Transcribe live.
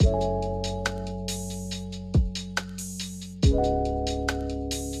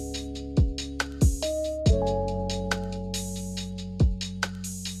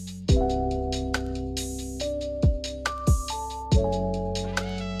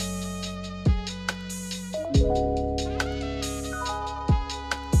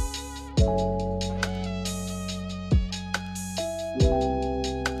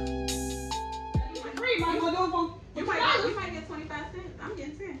You might get 25 cents. I'm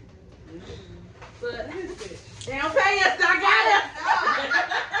getting 10. But they don't pay us, so I got it.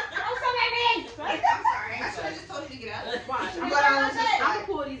 Don't say that name. I'm sorry. I should have just told you to get out. Watch. I'm gonna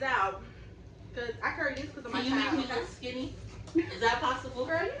pull these out. Cause I carry this because of my Can you make me child. look skinny? Is that possible?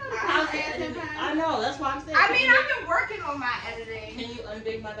 Girl, you know the How's pounds it? add 10 pounds. I know, that's why I'm saying. I mean, I've been working on my editing. Can you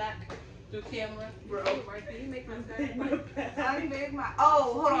unbig my back through camera? Bro, can you make my skirt? Unbig my.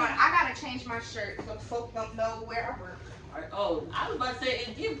 Oh, hold on. I gotta change my shirt so folks don't know where I work. Oh, I was about to say,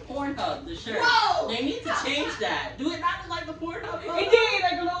 give Pornhub the shirt. Whoa! They need to change that. Do it not look like the Pornhub logo? It did,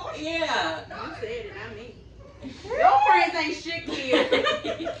 like a little. Yeah. You said it, not me. Your friends ain't shit,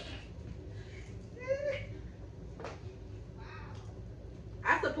 kid.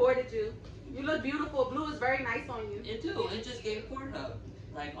 I supported you. You look beautiful. Blue is very nice on you. It do. It just gave Pornhub.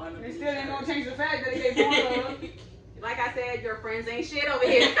 Like on the They blue still ain't shirt. gonna change the fact that it gave Pornhub. Like I said, your friends ain't shit over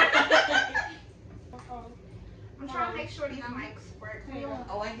here. I'm trying to make sure these mics work.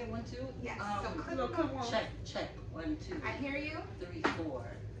 Oh, I get one too? Yes. So click on. Check. 1, 2. I hear you. 3, 4.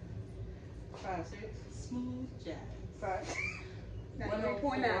 5, 6, Smooth jazz. 5. 104.9.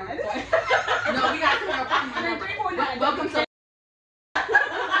 3.9. No, we got to go. 3.9. Welcome to.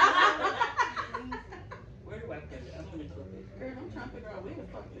 Where do I put it? I'm gonna clip it. Girl, I'm trying to figure out where the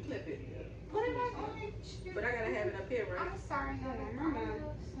fuck to clip it. Put it back on. But I gotta have it up here, right? I'm sorry.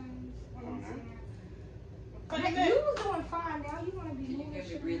 Cut You it back. was doing fine. Now you want to be Can you moving hear me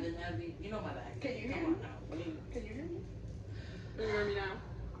shit. breathing heavy? You know my back. Can you hear Come me? on now. Can you hear me? Can you hear me now?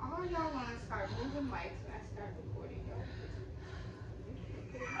 All y'all want to start moving mics when I start recording, y'all.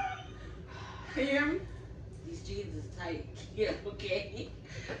 Can you hear me? These jeans is tight. Yeah, okay.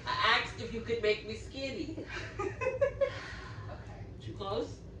 I asked if you could make me skinny. Okay. Too close?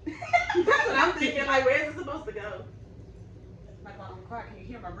 That's what I'm thinking. Like, where is it supposed to go? Like, while I'm quiet, can you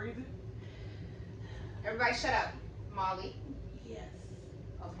hear my breathing? Everybody shut up. Molly. Yes.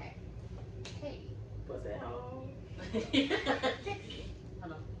 Okay. Hey. What's that? Oh.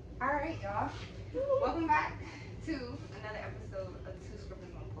 Hello. All right, y'all. Welcome back to another episode of Two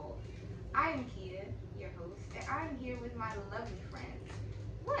Scribbles on Pole. I am Kia, your host, and I'm here with my lovely friends.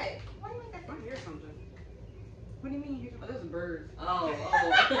 What? Why do you make that I face? hear something. What do you mean you hear Oh, there's a bird. Oh.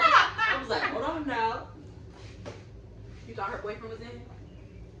 I was like, hold on now. You thought her boyfriend was in it?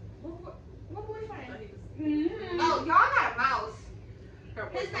 What boyfriend? Thought he was- Oh, y'all got a mouse. Her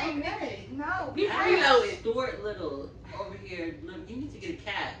His boyfriend. name Millie. No. He I reloaded. Stuart Little over here. Look, you need to get a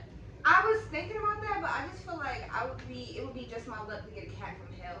cat. I was thinking about that, but I just feel like it would be just my luck to get a cat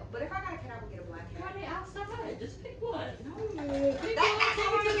from hell. But if I got a cat, I would get a black cat. Honey, outside. Just pick one. No, that's I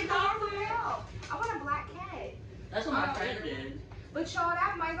want to get the one from hell. I want a black cat. That's what my friend did. But y'all,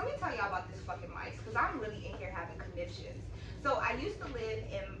 that mic, let me tell y'all about this fucking mic, because I'm really in here having conniptions. So I used to live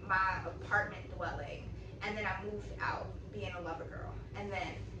in my apartment dwelling, and then I moved out being a lover girl. And then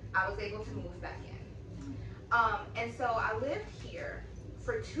I was able to move back in. And so I lived here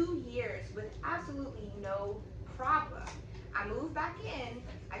for 2 years with absolutely no problem. I moved back in,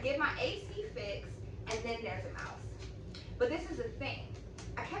 I get my AC fixed, and then there's a mouse. But this is the thing.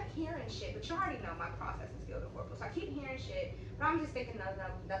 I kept hearing shit, but you already know my processing skills are horrible. So I keep hearing shit, but I'm just thinking nothing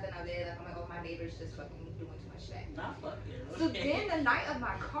of it. Like, I'm like, oh, my neighbor's just fucking doing too much shit. Not fucking. So then the night of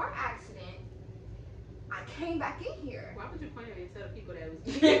my car accident, I came back in here. Why would you point at me and tell the people that it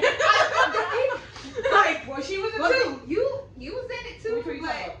was Like, well, she was in well, two. you was in it too, Which one you but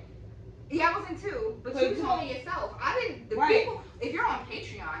talking about? yeah, I was in two. But So you you told me yourself. I didn't. The Right. people, if you're on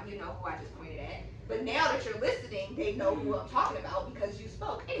Patreon, you know who I just pointed at. But now that you're listening, they know who I'm talking about because you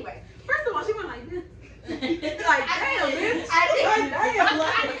spoke. Anyway, First of all, she went like this. like, damn, bitch. I Damn,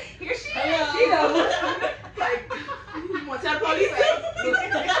 like, here she is. Hello. she knows. Like, you want to tell the police?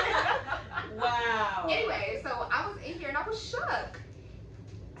 Wow. Anyway, so I was in here and I was shook.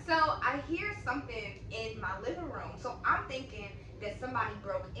 So I hear something in my living room. So I'm thinking that somebody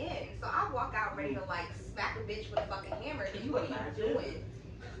broke in. So I walk out ready to like smack a bitch with a fucking hammer. Can you What are you imagine? doing?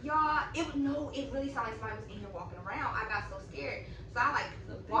 Y'all, it really sounded like somebody was in here walking around. I got so scared. So I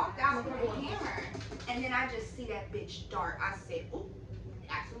like walked out with a hammer. And then I just see that bitch dart. I said, oop,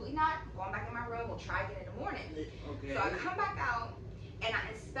 absolutely not. I'm going back in my room. We'll try again in the morning. Okay. So I come back out and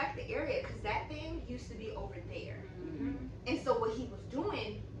I inspect the area because that thing used to be over there. Mhm. And so what he was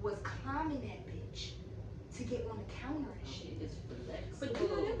doing was climbing that bitch to get on the counter and shit. It's But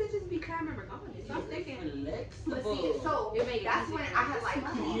flexible. you know, them bitches be climbing regardless. So I'm thinking, But Flexible. see, so It make it that's easy when for I him. had like,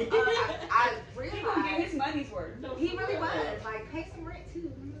 Smart. I he gonna get realized his money's worth. he really was like, pay some rent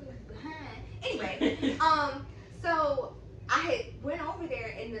too. Anyway, so I had went over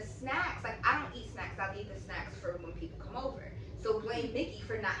there and the snacks, like I don't eat snacks. I leave the snacks for when people come over. So blame Mickey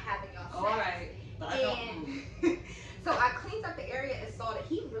for not having y'all snacks. All right. And so I cleaned up the area and saw that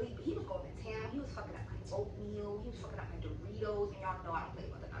he was going to town. He was fucking up my oatmeal. He was fucking up my Doritos. And y'all know I don't play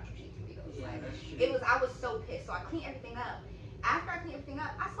about the nacho cheese Doritos. Yeah, Like, that's true. I was so pissed. So I cleaned everything up. After I cleaned everything up,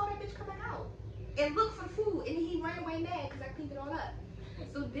 I saw that bitch coming out and looked for the food. And then he ran away mad because I cleaned it all up.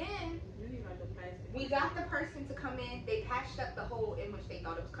 So then we got the person to come in. They patched up the hole in which they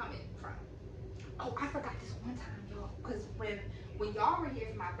thought it was coming from. Oh, I forgot this one time, y'all. Because when y'all were here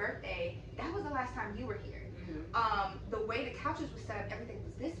for my birthday, that was the last time you were here. The way the couches were set up, everything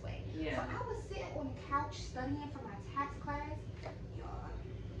was this way. Yeah. So I was sitting on the couch studying for my tax class. Y'all,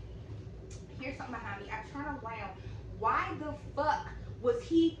 here's something behind me. I turn around. Why the fuck was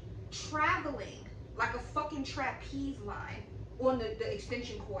he traveling like a fucking trapeze line on the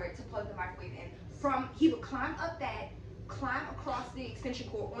extension cord to plug the microwave in? He would climb up that, climb across the extension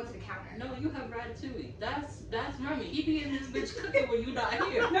cord onto the counter. No, you have Ratatouille. That's Remy. He be in this bitch cooking when you not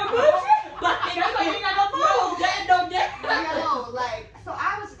here. No, Like, that's why you ain't got no food. no dad. Yo, like, so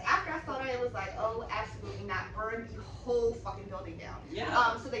I was, after I saw that, it was like, oh, absolutely not. Burn the whole fucking building down.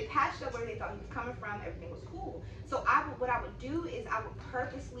 Yeah. So they patched up where they thought he was coming from. Everything was cool. So what I would do is I would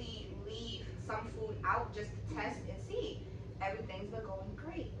purposely leave some food out just to test and see. Everything's been going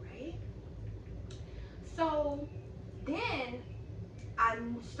great, right? So then I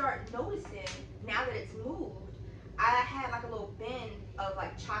start noticing, now that it's moved, I had like a little bin of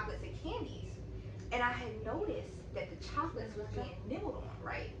like chocolates and candies. And I had noticed that the chocolates was being nibbled on,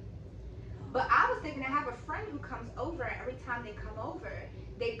 right? But I was thinking I have a friend who comes over, and every time they come over,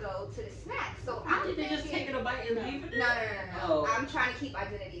 they go to the snacks. So How I'm did they just thinking, take it a bite and leave it? no. Oh. I'm trying to keep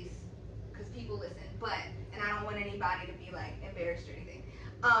identities because people listen, and I don't want anybody to be like embarrassed or anything.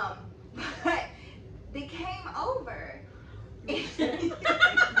 But they came over,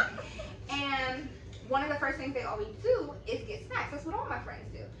 and one of the first things they always do is get snacks. That's what all my friends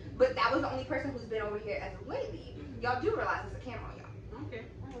do. But that was the only person who's been over here as of lately. Y'all do realize there's a camera on y'all. Okay.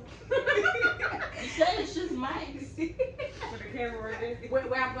 You said it's just mics. With the camera right there.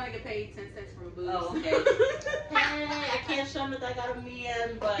 Where I'm gonna get paid 10 cents from boobs. Oh, okay. Hey, I can't show him that I got a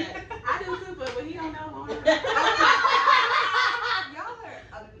man, but I do too, but he don't know. Y'all are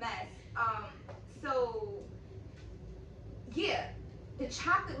a mess. So yeah, the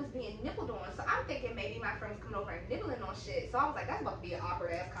chocolate was being nibbled on. So I'm thinking maybe my friend was coming over and nibbling on shit. So I was like, that's about to be an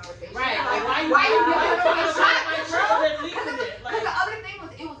awkward ass conversation. right. Like, Like, why you nibbling on my my chocolate, bro? chocolate and leaving it? Because Like, the other thing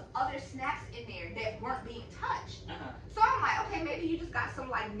was, it was other snacks in there that weren't being touched. So I'm like, okay, maybe you just got some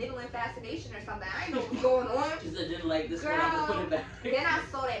like nibbling fascination or something. I ain't know what's going on. she said, didn't like this one. I'm gonna put it back. Then I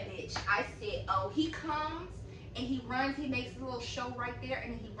saw that bitch. I said, oh, he comes and he runs, he makes a little show right there,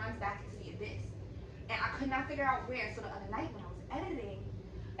 and then he runs back into the abyss. And I could not figure out where. So the other night when I was editing.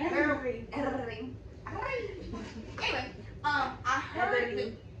 Anyway, I heard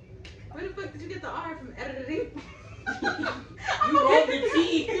the, Where the fuck did you get the R from editing? You rolled the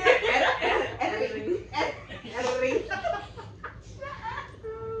T. editing.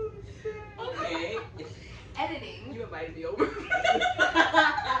 Okay. Editing. You invited me over. Remember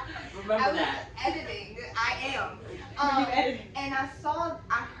I was that. editing. I am. You editing. And I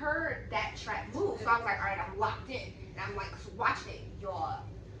heard that track move. So I was like, all right, I'm locked in. And I'm like watching it. Y'all,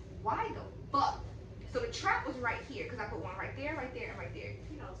 why the fuck? So the trap was right here, because I put one right there, and right there.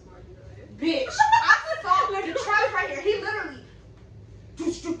 You know, smart you know that. Bitch, I saw the trap right here. He literally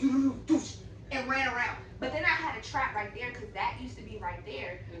and ran around. But then I had a trap right there, because that used to be right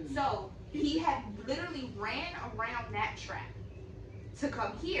there. So he had literally ran around that trap to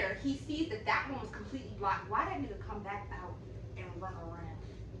come here. He sees that one was completely blocked. Why that nigga come back out and run around?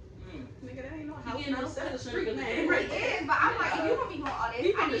 Nigga, that ain't no He house, getting no no set of citizen street because man. of Right, it is, but I'm like, if you gonna be doing all this,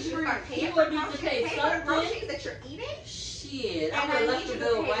 He from I the need you to start street. paying You for would the need to groceries, pay pay for the something. groceries that you're eating. Shit, And I I would have need left you the to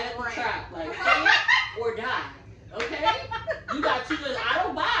bill pay right at the rent. trap. Like, pay it or die. Okay? You got two bills. I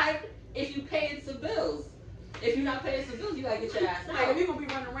don't mind if you paying some bills. If you're not paying some bills, you gotta get your ass Like, out. if you gonna be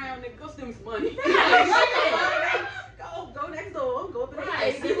running around, nigga, go steal me some money. Right. Go next door. Go up in the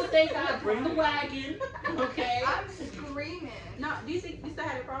Right, see what they got. Bring the wagon. Okay? I'm screaming. No, do you still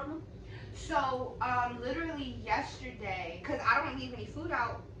have a problem? So, literally yesterday, because I don't leave any food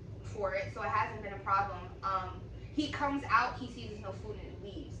out for it, so it hasn't been a problem. He comes out, he sees there's no food, and it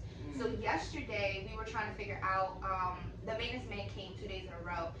leaves. So yesterday, we were trying to figure out, the maintenance man came 2 days in a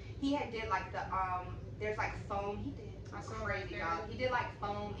row. he had did like the there's like foam. He did. I saw Crazy, it. y'all. He did like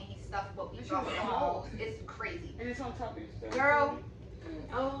foam and he stuffed what we It's thought on were the holes. It's crazy. And it's on top of your stuff. Girl,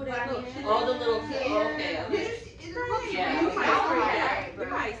 Oh, But that I little mean, shit. All the little. Yeah. Okay. it Okay. looks Yeah. really You might nice. spray Alright, that. bro.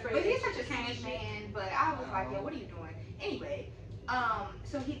 You might spray But that he's such a shit. sweet man. But I was like, yo, what are you doing? Anyway,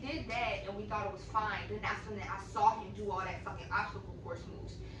 so he did that and we thought it was fine. Then that's when I saw him do all that fucking obstacle course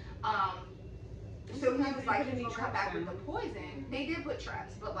moves. So he was like, he's gonna come back with the poison. They did put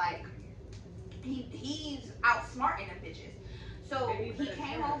traps, but like, he's outsmarting them bitches. So he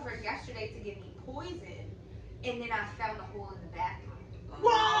came over yesterday to give me poison, and then I found a hole in the bathroom.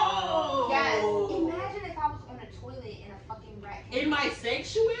 Whoa! Yes. Imagine if I was on a toilet in a fucking rat cage. In my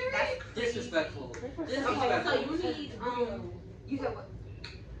sanctuary? That's crazy. Disrespectful. Okay, Disrespectful. so you need You said what?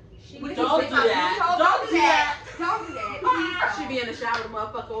 What Don't do that. Don't do that. Don't do that. I should be in the shower, the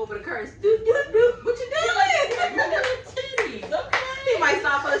motherfucker over the curtains. Doot, doot, doot. What you doing? Titties, okay? He might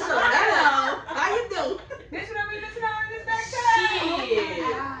stop for a show. Hello. How you doing? This what I mean, this now in this back Shit.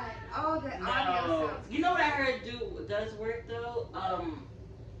 God. Oh, the audio No. sounds. You know what I heard does work though?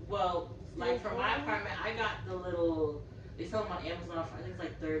 Well, like for my apartment, I got the little. They sell them on Amazon for I think it's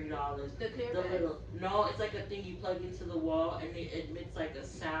like $30. The clear The bag. little it's like a thing you plug into the wall and it emits like a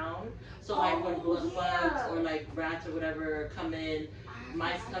sound. So like when blood bugs or like rats or whatever come in,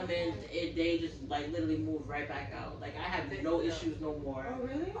 mice come in, they just like literally move right back out. Like I have no issues no more. Oh,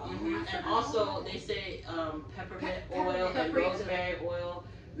 really? hmm And also they say peppermint oil and Paprika. rosemary oil,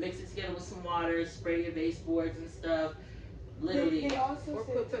 mix it together with some water, spray your baseboards and stuff. Literally. They also Or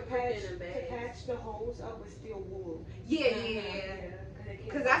said put to paprika in patch, a to bag. patch the holes up with steel wool. Yeah.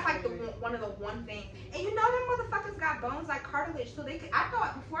 Cause that's like one of the one things. And you know them motherfuckers got bones like cartilage, so they could. I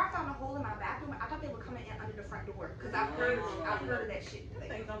thought before I found a hole in my bathroom, I thought they were coming in under the front door. Cause I've heard of that shit. Them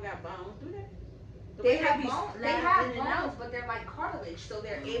things don't got bones, do they? The They way have be bones. They sliding have in and out. bones, but they're like cartilage, so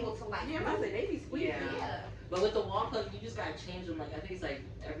they're able to like. Yeah, I say they be squeaking. Yeah. But with the wall plug, you just gotta change them. Like I think it's like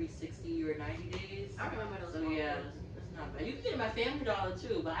every 60 or 90 days. I remember those. So yeah, it's not bad. You can get it at my Family Dollar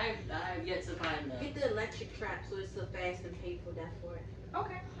too, but I have yet to find them. Get the electric trap so it's so fast and painful. That's for it.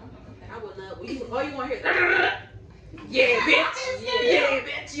 Okay. I would love. All you want to hear is, yeah, bitch. Yeah,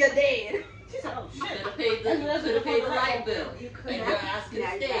 bitch. You're dead. Oh shit! Could have paid the light bill, You and could you're have. asking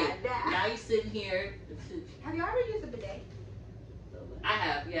Nah, to stay. nah. Now you sitting here. Have you ever used a bidet? I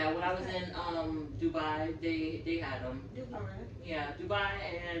have, yeah. When I was in Dubai, they had them. Yeah, Dubai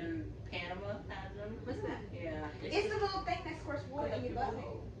and Panama had them. What's that? Yeah. It's the little thing that squirts water in your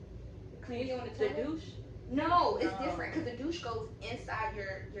butthole. Clean you on the The toilet? douche. No, it's No. different because the douche goes inside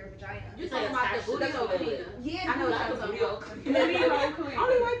your vagina. You It's talking like about the attached to booty the hole toilet. cleaner? Yeah, I know what Not you're the talking real about. clean. Booty hole clean.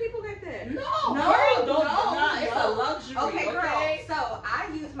 Only white people got that. No, No, girl, no, it's a no. luxury. Okay, girl. Okay? So I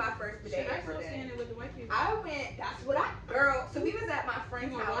used my first bidet Shit, I still yesterday. seeing it with the white people. I went. That's what I. Girl. So we was at my You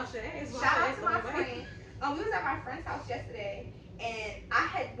friend's gonna house. wash your ass? Shout out to my friend. We was at my friend's house yesterday, and I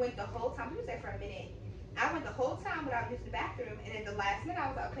had went the whole time. We was there for a minute. I went the whole time without using the bathroom, and at the last minute, I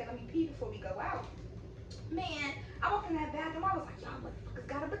was like, okay, let me pee before we go out. Man, I walked in that bathroom. I was like, y'all motherfuckers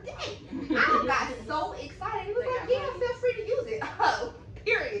got a bidet. I got so excited. He was They like, got yeah, money. feel free to use it. Oh,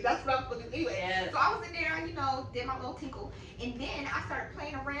 period. That's what I'm supposed to do anyway. Yes. So I was in there, did my little tinkle, and then I started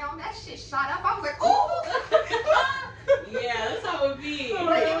playing around. That shit shot up. I was like, ooh. Yeah, that's how it be.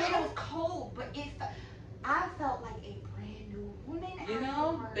 But it was cold, but I felt like a brand new woman. You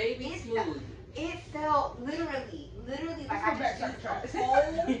know, afterwards. baby It smooth. It felt literally like Let's I go back just to the used try. a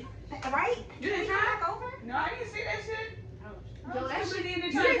whole, right? You didn't Can we try? come back over? No, I didn't see that shit. Yo, that shit. in the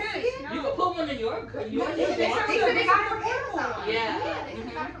You didn't see it? You can put one in your They your said they your- said they got it from Amazon. Yeah. they said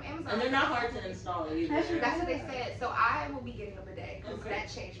they got it from Amazon. And they're not hard to install either. That's what they said. So I will be getting a bidet because Okay. that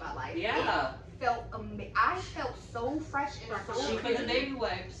changed my life. Yeah. It felt amazing. I felt so fresh and so Cheaper than clean. baby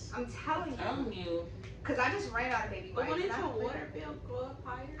wipes. I'm telling you, Telling you. because I just ran out of baby But wipes. wouldn't and your I- water bill go up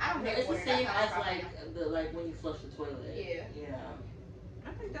higher? I don't No, get it's the water. same That's as not a problem. like when you flush the toilet. Yeah. Yeah.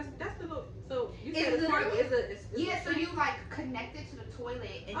 I think that's the little. So you It's said it's part of literally- it's Yeah, so you like connect it to the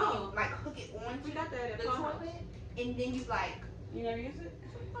toilet and then Oh. you like hook it onto we got that at the Paul House. toilet and then you like You never use it?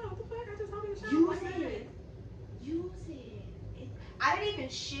 Oh, what the fuck? I just hung in the shower. use like that. it. Use it. I didn't even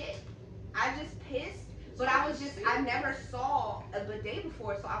shit. I just pissed. But I never saw a bidet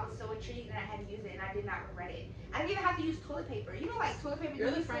before, so I was so intrigued and I had to use it and I did not regret it. I didn't even have to use toilet paper. You know, like toilet paper, You're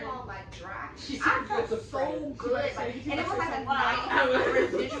you the feel friend. all like dry. She said I you're felt the so friend. good, like, and it was like a nice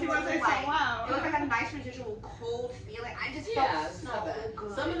She residual, was like, like, wow. it was like a nice residual cold feeling. I just Yeah, felt it's so not bad.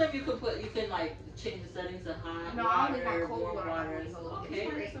 good. Some of them you can like change the settings to hot No, I water, only got cold warm water. water. Oh, Okay.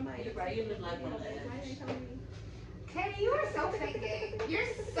 okay. Somebody You're right. You live life on the Why you edge. ain't telling me? Katie, you are so fake gay. You're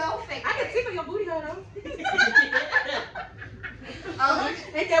so fake I can gay. tickle your booty hole though.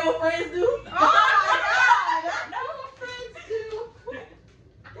 Ain't that what friends do? Oh my God! That's what friends do.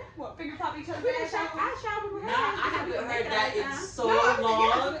 What, finger pop each other's I ass out? shower with her. Nah, I haven't heard that in so No, yes,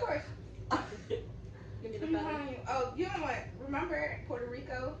 long. of course. Give me the feather. Oh, you know what? Remember Puerto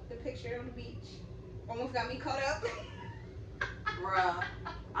Rico, the picture on the beach? Almost got me caught up. Bruh.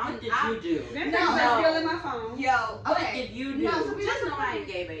 What did you do? Them No. pictures are still in my phone. Yo, What okay. did you do? No, so we Just just know I ain't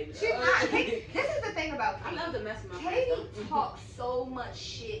gay, baby. She's not. This is the thing about I Katie. love to mess with my Katie friends. talks so much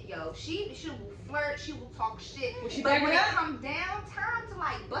shit, yo. She will flirt, she will talk shit. When she But back when it it up, comes down time to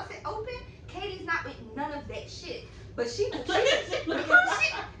like bust it open, Katie's not with none of that shit. But she will Look at you. Look at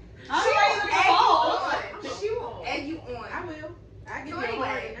you. I'm she ready will to egg fall. you on. She will egg you on. I will. I give So you a anyway,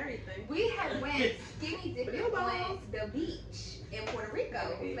 heart and everything. We had went skinny dipping Blue balls. on the beach in Puerto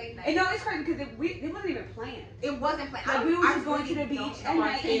Rico. Late night. And no, it's crazy because it wasn't even planned. It wasn't planned. Like we were just going to the really beach don't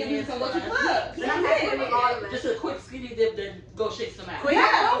at night and then we was gonna go to Spontaneous clubs. Yeah, That's that's it. what it was. Just a quick skinny dip, then go shake some ass. Quick.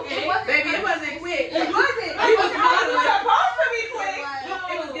 Yeah, okay. It wasn't Baby, it quick. wasn't quick. It wasn't. He was It modeling. was supposed to be quick. It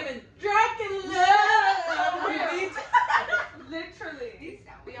was. It was giving Dracula. Literally.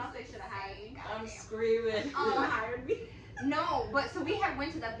 Beyonce should have hired me. I'm Goddamn. screaming. Hired me. No, but so we had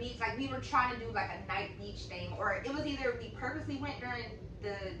went to the beach, like we were trying to do like a night beach thing, or it was either we purposely went during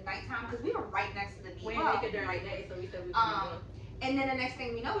the nighttime because we were right next to the beach. We ain't make it during the day, so we said we was And then the next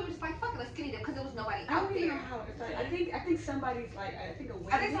thing we know, we were just like, fuck it, let's skinny dip because there was nobody I out don't even know there. how it's like. I think somebody's like a I think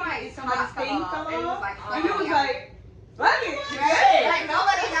Wednesday, somebody's somebody's thing fell and it was off. like, And it was like, fuck it. Right. like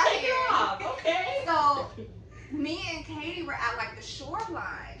nobody got Take here. it off, okay? So me and Katie were at like the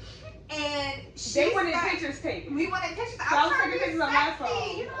shoreline, and They wanted pictures taken. We wanted pictures. So I was trying to taking be pictures on my sexy,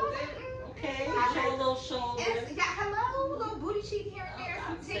 phone. you know. Like, Okay, I show a little shoulder. and yeah, hello, little booty cheek here and there, Oh,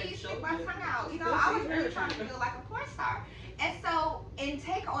 some I'm saying titties, stick my shoulder. tongue out. You know, I was really trying to feel like a porn star. And so, in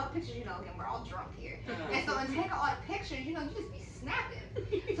take all the pictures, you know, again, we're all drunk here. And so, in take all the pictures, you know, you just be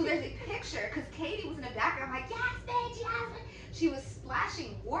snapping. So there's a picture, because Katie was in the background, like, yes, bitch, yes. She was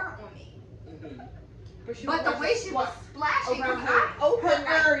splashing water on me. Mhm. But the way she was splashing, around was her- I opened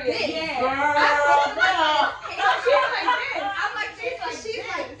her area, like this. yeah. Girl, I no. I'm like, she's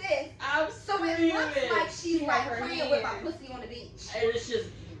like this. I'm So it screaming. looks like she's She like had her playing with my hand. pussy on the beach. And it's just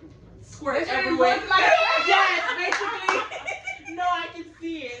squirt It's really everywhere. looks like- Yes, basically. No, I can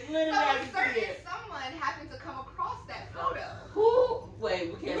see it. So Literally, I a can see certain it. someone happened to come across that photo. Who?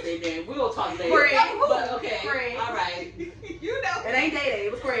 Wait, we can't say name. We're gonna talk later. Craig. But okay, Craig. all right. You know. It ain't Day Day.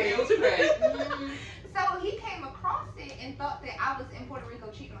 It was It crazy. was great. So he came across it and thought that I was in Puerto Rico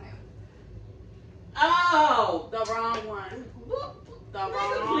cheating on him. Oh, The wrong one. The Nigga,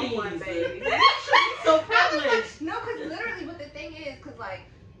 wrong please. one, baby. so I was privileged. like, no, because literally what the thing is, because like,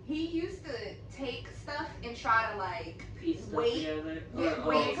 he used to take stuff and try to like, Piece stuff Wait. together.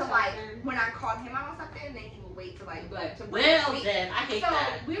 wait till like, something. when I called him out on something, and then he would wait to like, to Well wait. then, I hate So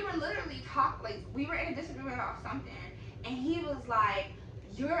that. we were literally we were in a disagreement about something, and he was like,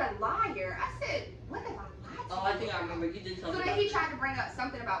 "You're a liar." I said, "What have I lied to Oh, I you think I about?" remember you did So something. then he tried to bring up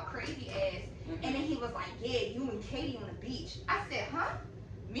something about crazy ass, Mhm. and then he was like, "Yeah, you and Katie on the beach." I said, "Huh?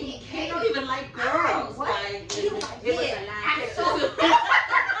 Me and They Katie?" don't even like girls. What? Like, He was like, It was "Yeah, a lie. I saw."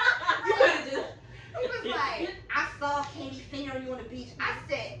 You could've just. He was like, "I saw Katie fingering you on the beach." I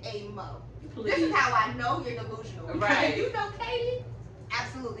said, "Hey Mo, this please. is how I know you're delusional. Because Right. if you know Katie,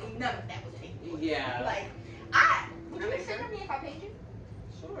 absolutely none of that was fake. Yeah. Like, would you consider me if I paid you?"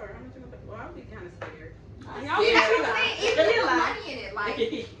 Sure. I'm gonna well, I would be kind of scared. I'm Y'all Yeah, scared. I'm saying, if Yeah. you put money in it, like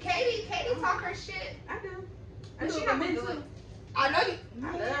Katie talk her shit, I do. I but do she it not for gonna men do it. too. I know you.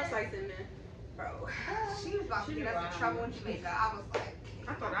 I love sights in men. Bro, she was about to She get us wild. in trouble in Jamaica. I was like,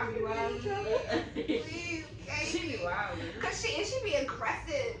 I thought I'd be wild. please, She be Katie. wild. Cause she be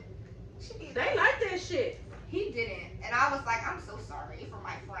aggressive. She be. They like that shit. He didn't, and I was like, I'm so sorry for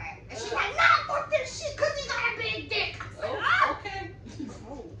my friend. And she's like, nah, fuck this shit, cause he got a big dick. I said, Oh, okay.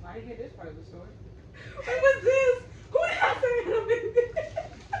 Oh, I didn't hear this part of the story. What was this? Who did I say?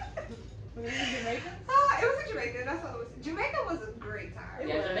 Was it in Jamaica? It was in Jamaica. That's all it was. Jamaica was a great time.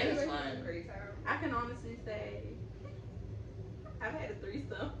 Yeah, Jamaica's It was fun. a great time. I can honestly say I've had a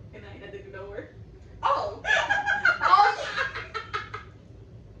threesome and I ain't had to do no work. Oh.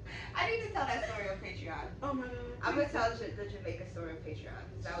 I need to tell that story on Patreon. Oh my god. I'm gonna tell the Jamaica story on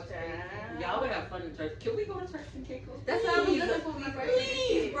Patreon. That was crazy. Y'all would have fun in Turks. Can we go to Turks and Caicos? That's what I was Please. looking for when I first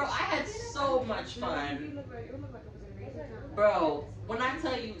Please, bro. I had so much fun. It looked like it was an amazing time. Bro, when I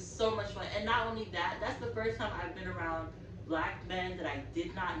tell you so much fun, and not only that, that's the first time I've been around black men that I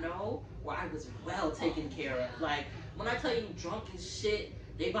did not know where I was well taken care of. Like, when I tell you drunk as shit,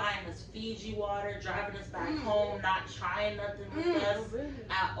 They buying us Fiji water, driving us back home, not trying nothing with us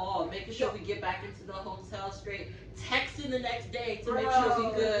at all, making sure we get back into the hotel straight, texting the next day to make sure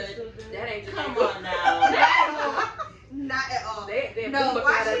we good. That ain't just Come on now. Not at all. They No, boom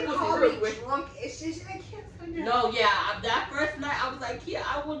why up she that called pussy me real quick. drunk? It's just I can't stand her. No, yeah, that first night I was like, yeah,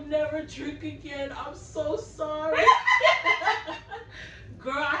 I will never drink again. I'm so sorry.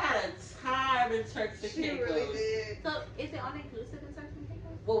 Girl, I had a time in Turks and She Caicos. really did. So is it all inclusive in Turks and Caicos?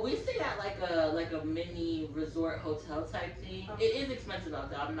 Well, we stayed at like a mini resort hotel type thing. Okay. It is expensive out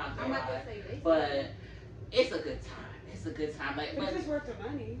there. I'm not I'm gonna not gonna lie, say this. but it's a good time. It's a good time. Like, But but it's worth the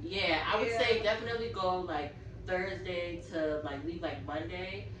money. yeah, I would Yeah. say definitely go like Thursday to like leave like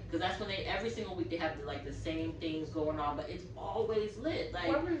Monday, because that's when they every single week they have the same things going on, but it's always lit. Like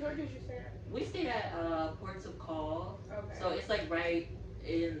What resort did you stay at? we stayed at Ports of Call, Okay. so it's like right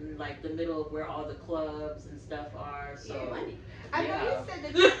in like the middle of where all the clubs and stuff are. So Yeah, money. I know Yeah. you said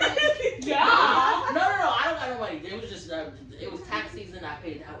that you spent. yeah, no, I don't got no money. It was just it was tax season. I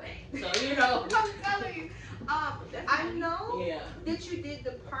paid that way, so you know. I'm telling you. I know Yeah. that you did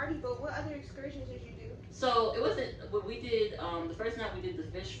the party, but what other excursions did you do? So it wasn't what we did. The first night we did the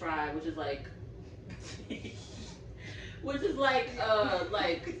fish fry, which is like,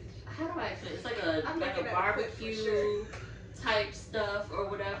 like how do I explain? It's like I'm like a looking at a clip for barbecue sure. type stuff or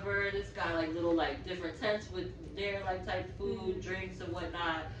whatever. It's got like little like different tents with their like type food, drinks and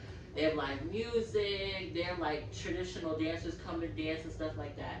whatnot. They have live music. They have like traditional dancers come and dance and stuff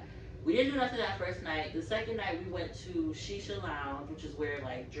like that. We didn't do nothing that first night. The second night we went to Shisha Lounge, which is where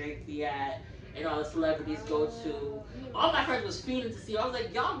like Drake be at and all the celebrities go to. All my friends was fiending to see. I was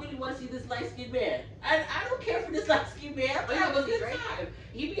like, y'all really want to see this light skinned man? And I don't care for this light skinned man. But it was a good time.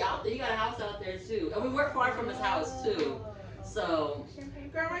 He be out there. He got a house out there too, and we weren't far from his house too. So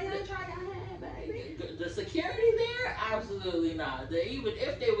Girl, why you don't try your hand, baby? the security there, absolutely not. Even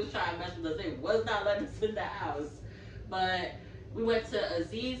if they was trying to mess with us, they was not letting us in the house. But we went to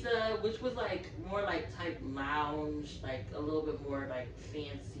Aziza, which was like more like type lounge, like a little bit more like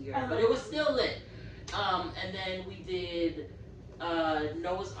fancier, but it was still lit. And then we did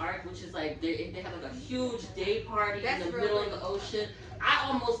Noah's Ark, which is like they have like a huge day party That's in the real middle lit. of the ocean. I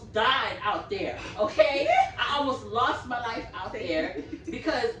almost died out there, okay? I almost lost my life out there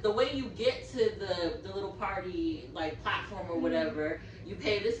because the way you get to the little party like platform or whatever, you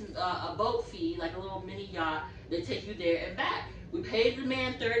pay this a boat fee, like a little mini yacht. They take you there and back. We paid the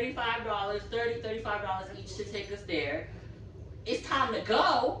man $35 each to take us there. It's time to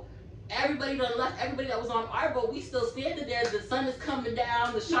go. Everybody done left. Everybody that was on our boat, we still standing there. The sun is coming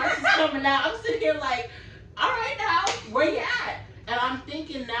down. The sharks is coming out. I'm sitting here like, all right now, where you at? And I'm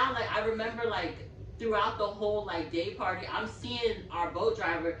thinking now, like I remember like throughout the whole like day party, I'm seeing our boat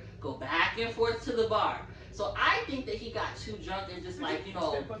driver go back and forth to the bar. So I think that he got too drunk and just like, you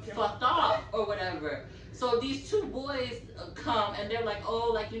know, fucked off or whatever. So these two boys come and they're like,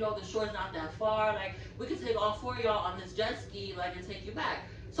 oh, like, you know, the shore's not that far. Like, we could take all four of y'all on this jet ski, like, and take you back.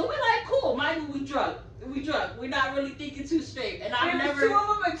 So we're like, cool, mind you, we drunk. We're not really thinking too straight. And I've never. Two of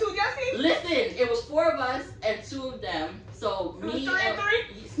them and two Jessies? Listen, it was four of us and two of them. So me and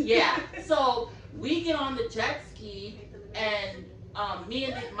yeah. So we get on the jet ski and me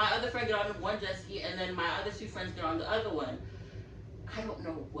and my other friend get on one jet ski and then my other two friends get on the other one. I don't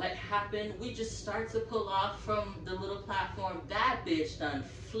know what happened. We just start to pull off from the little platform. That bitch done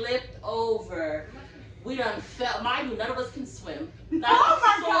flipped over. We done fell. Mind you, none of us can swim. Oh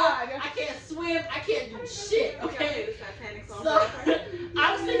my God. I can't swim. I can't do shit. Okay. So, So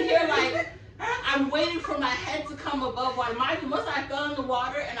I'm sitting here like I'm waiting for my head to come above water. Mind you, once I fell in the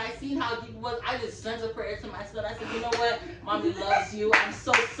water and I seen how deep it was, I just sent a prayer to my son. I said, you know what? Mommy loves you. I'm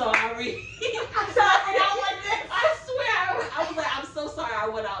so sorry. I'm sorry, I like this. I swear, I was like, I'm so sorry I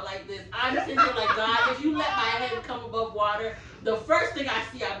went out like this. I'm sitting here like, God, if you let my head come above water, the first thing I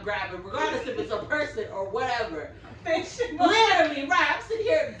see I'm grabbing, regardless if it's a person or whatever. Literally, right. I'm sitting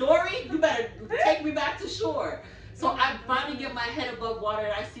here, Dory, you better take me back to shore. So I finally get my head above water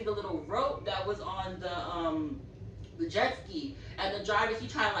and I see the little rope that was on the jet ski. And the driver, he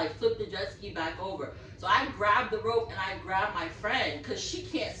tried to like flip the jet ski back over. So I grabbed the rope and I grabbed my friend because she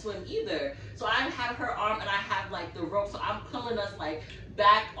can't swim either. So I have her arm and I have like the rope. So I'm pulling us like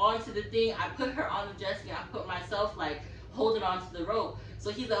back onto the thing. I put her on the jet ski. I put myself like holding onto the rope. So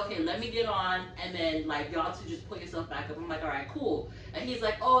he's like, okay, let me get on, and then like y'all two just put yourself back up. I'm like, all right, cool. And he's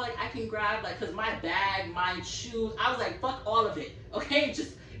like, oh, like I can grab like, cause my bag, my shoes. I was like, fuck all of it, okay?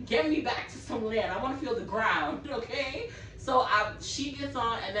 Just get me back to some land. I want to feel the ground, okay? So she gets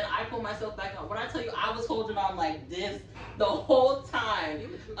on, and then I pull myself back on. When I tell you, I was holding on like this the whole time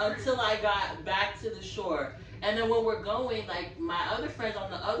until I got back to the shore. And then when we're going, like my other friends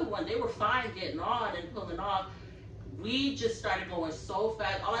on the other one, they were fine getting on and pulling off. We just started going so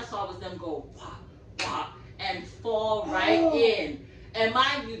fast. All I saw was them go wah, wah, and fall right in. And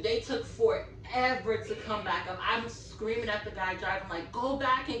mind you, they took forever to come back up. I'm screaming at the guy driving, like, go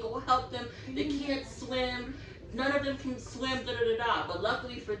back and go help them. They can't swim. None of them can swim, da da da da. But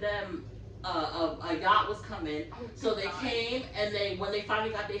luckily for them, a yacht was coming, so they came, and when they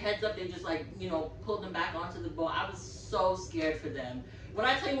finally got their heads up, they just like, you know, pulled them back onto the boat. I was so scared for them. When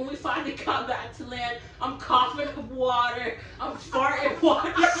I tell you, when we finally got back to land, I'm coughing up water, I'm farting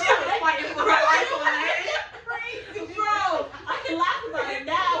water. Bro, I can laugh about it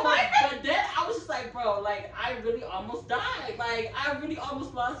now, but then I was just like, bro, like, I really almost died. Like, I really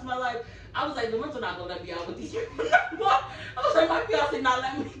almost lost my life. I was like, Lorenzo not gonna let me out with these people no more. I was like, my fiance not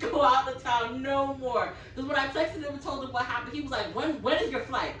letting me go out of town no more. Because when I texted him and told him what happened, he was like, when is your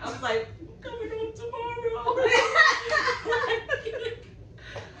flight? I was like, coming home tomorrow.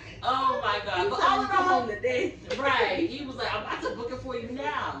 Oh my God. But all in all, today. right. He was like, I'm about to book it for you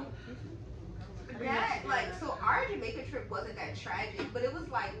now. That, like, so our Jamaica trip wasn't that tragic, but it was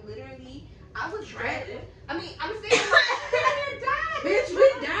like literally, I was Tragic? I mean, I'm saying, like, Bitch,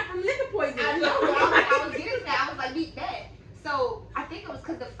 we died from liquor poisoning. I know, I was getting that. I was like, we dead. So I think it was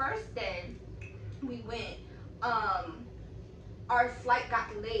because the first day we went, our flight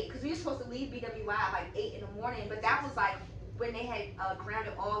got delayed because we were supposed to leave BWI at like 8 in the morning, but that was like when they had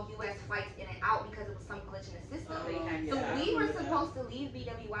grounded all U.S. flights in and out because it was some glitch in the system. So we were supposed to leave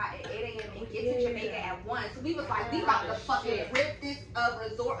BWI at 8 a.m. and get to Jamaica at 1. So we was like, we about to fucking rip this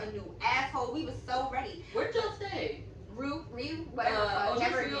resort a new asshole. We was so ready. Where'd y'all stay? Whatever.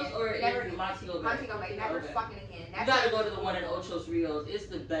 Never Rios again. or Never in again. Montego Bay? Montego Bay. Never Okay. fucking again. You gotta go to the one in Ochos Rios. It's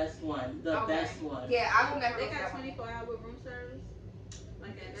the best one. The Okay. best one. Yeah, I will never They go to got that one. 24-hour room service.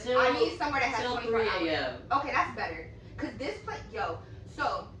 Like that. Till- I need somewhere that has till 24 3 hours. a.m. Okay, that's better. Cause this place,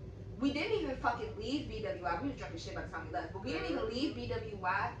 so we didn't even fucking leave BWI. We was drunk as shit by the time we left, but we didn't even leave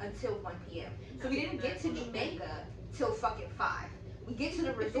BWI until 1 p.m. So we didn't get to Jamaica till fucking 5. We get to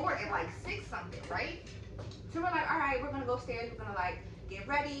the resort at like 6 something, right? So we're like, all right, we're gonna go upstairs. We're gonna like get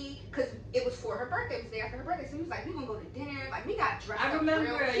ready, cause it was for her birthday. It was the day after her birthday. So we was like, we gonna go to dinner. Like we got dressed I up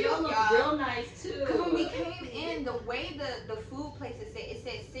remember real cute, y'all look y'all. real nice too. Cause when we came in, the way the food places said, it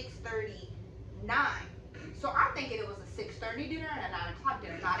said 6:39. So I'm thinking it was a 6:30 dinner and a 9 o'clock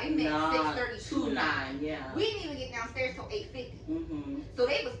dinner. Nah, they meant 6:30 to 9. Yeah. We didn't even get downstairs till 8:50. Mm-hmm. So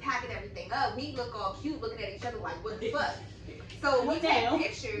they was packing everything up. We look all cute looking at each other like, what the fuck? So we take Damn.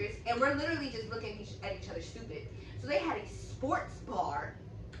 pictures and we're literally just looking at each other stupid. So they had a sports bar.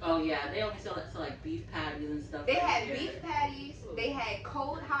 Oh yeah, they only sell like beef patties and stuff. They like had that. beef patties. They had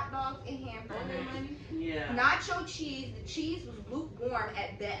cold hot dogs and hamburgers. Yeah. Nacho cheese. The cheese was lukewarm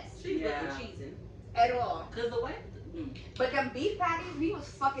at best. She's Yeah. looking cheesing. At all. Cause the way. But them beef patties, we was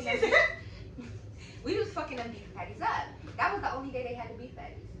fucking them. We was fucking them beef patties up. That was the only day they had the beef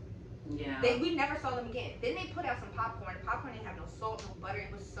patties. Yeah. We never saw them again. Then they put out some popcorn. The popcorn didn't have no salt, no butter.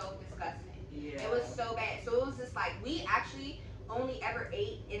 It was so disgusting. Yeah. It was so bad. So it was just like we actually only ever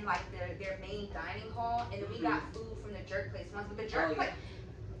ate in like their main dining hall, and then we got food from the jerk place once. But the jerk place,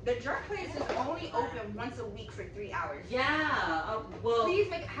 the jerk place is only open once a week for 3 hours. Yeah. Well. Please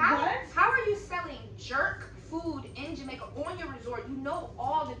make how are you selling jerk food in Jamaica on your resort? You know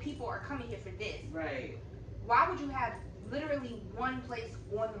all the people are coming here for this. Right. Why would you have literally one place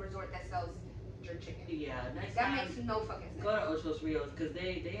on the resort that sells jerk chicken? Yeah. Next That time. makes no fucking sense. Go to Ochos Rios because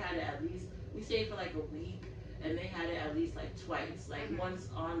they had it at least. We stayed for like a week. And they had it at least like twice, like once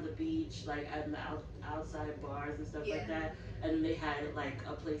on the beach, like at the outside bars and stuff like that. And they had like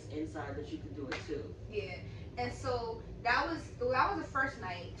a place inside that you could do it too. Yeah, and so that was the first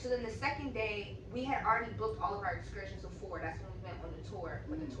night. So then the second day, we had already booked all of our excursions before. That's when we went on the tour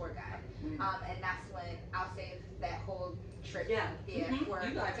with the tour guide. And that's when I'll save that whole trip. Yeah. For You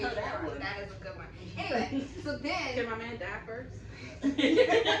gotta for tell that Patreon. one. That is a good one. Anyway, so Can then my man die first? Look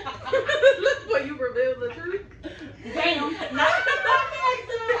Before you reveal the truth. Damn. I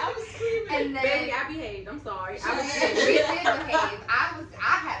was screaming. and then Baby, I behaved. I'm sorry. so I then behaved. we did behave. I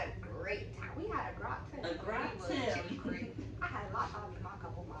had a great time. We had a grot time. A grot We was time. great. I had a lot of my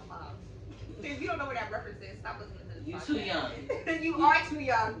couple of my moms. If you don't know what that reference is, stop listening to this. You podcast. too young. You are too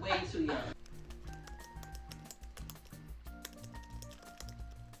young. Way too young.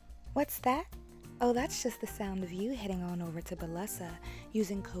 What's that? Oh, that's just the sound of you heading on over to Bellessa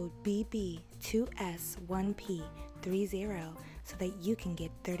using code BB2S1P30 so that you can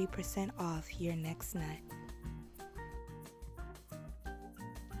get 30% off your next nut.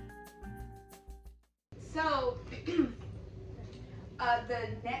 So,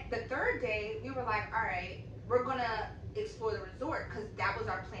 the third day, we were like, all right, we're gonna explore the resort because that was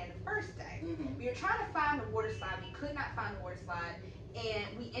our plan the first day. Mhm. We were trying to find the water slide. We could not find the water slide,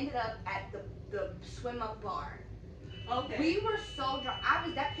 and we ended up at the swim up bar. Okay. We were so drunk.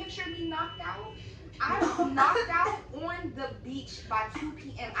 That picture of me knocked out. I was knocked out on the beach by 2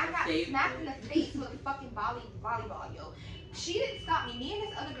 p.m. I got smacked in the face with a fucking volleyball, yo. She didn't stop me. Me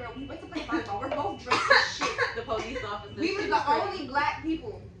and this other girl, we went to play volleyball. We're both drunk as shit. The police officer. We was the only black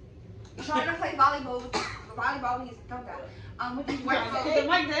people trying to play volleyball with these dumped out. With these white folks.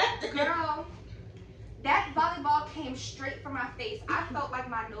 Like that. Girl, that volleyball came straight from my face. I felt like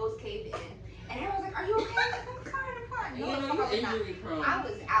my nose caved in. And everyone was like, "Are you okay?" I'm fine. You No, know, the fuck I you're was not. injury prone. I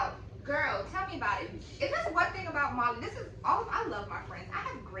was out. Girl, tell me about it. If there's one thing about Molly, this is all. I love my friends. I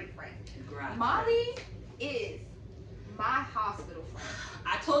have great friends. Great. Molly is my hospital friend.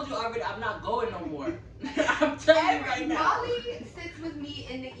 I told you already, I'm not going no more. I'm telling you right now. Molly sits with me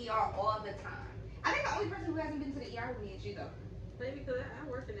in the ER all the time. I think the only person who hasn't been to the ER with me is you, though. Maybe because I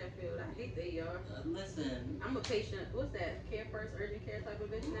work in that field. I hate the ER. Listen. I'm a patient. What's that? Care first, urgent care type of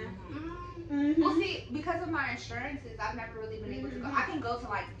bitch now. Mhm. Well, see, because of my insurances, I've never really been able to go. I can go to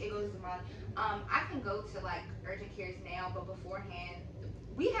it goes to Molly. I can go to urgent cares now, but beforehand,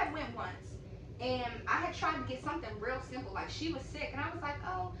 we had went once, and I had tried to get something real simple. Like she was sick, and I was like,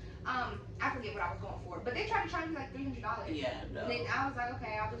 oh, I forget what I was going for, but they tried to charge me like $300. Yeah, no. And then I was like,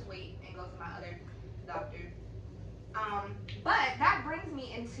 okay, I'll just wait and go to my other doctor. But that brings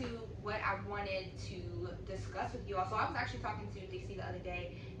me into what I wanted to discuss with you all. So I was actually talking to Dixie the other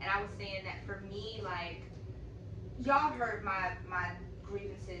day, and I was saying that for me, y'all heard my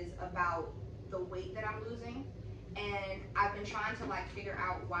grievances about the weight that I'm losing, and I've been trying to figure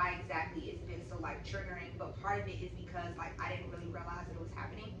out why exactly it's been so triggering. But part of it is because I didn't really realize that it was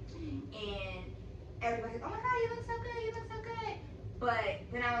happening, and everybody's like, oh my god, you look so good, you look so good. But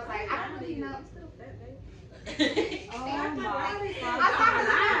then I was like, I don't really know. I'm still fat, babe. Oh my I'm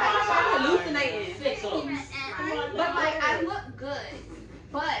hallucinating. But I look good.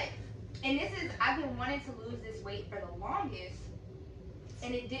 But I've been wanting to lose this weight for the longest,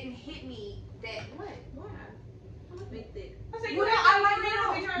 and it didn't hit me that Why? I'm a big thick. You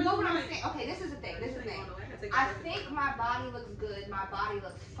know what I'm saying? Okay, this is the thing. I think my body looks good. My body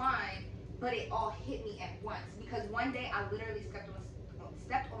looks fine, but it all hit me at once because one day I literally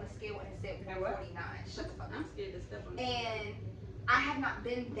stepped on a scale and it said 149. Shut the fuck up. I'm scared to step on it. And I have not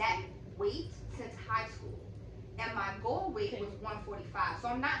been that weight since high school. And my goal weight was 145. So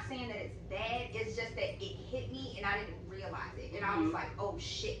I'm not saying that it's bad. It's just that it hit me and I didn't realize it. And I was like, oh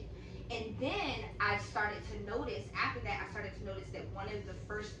shit. And then I started to notice, after that, that one of the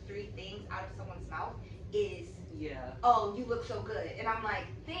first 3 things out of someone's mouth is, oh, you look so good. And I'm like,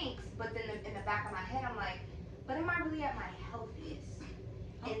 thanks. But then in the back of my head, I'm like, but am I really at my healthiest?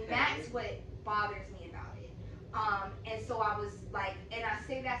 And that's what bothers me about it. And so I was like, and I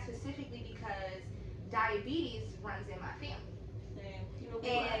say that specifically because diabetes runs in my family.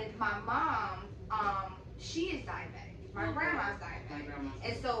 And my mom, she is diabetic. My grandma's diabetic.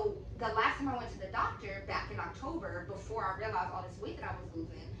 And so the last time I went to the doctor back in October, before I realized all this weight that I was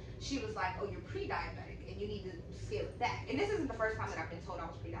losing, she was like, oh, you're pre-diabetic and you need to scale it back. And this isn't the first time that I've been told I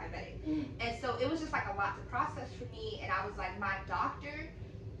was pre-diabetic. And so it was just a lot to process for me. And I was like, my doctor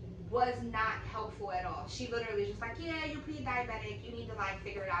was not helpful at all. She literally was just like, yeah, you're pre-diabetic, you need to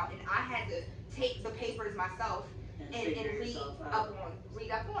figure it out. And I had to take the papers myself and read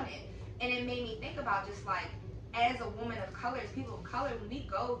up on it. And it made me think about just as a woman of color, as people of color, when we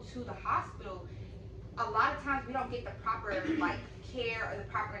go to the hospital, a lot of times we don't get the proper care or the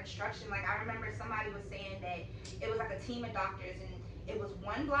proper instruction. I remember somebody was saying that it was a team of doctors, and it was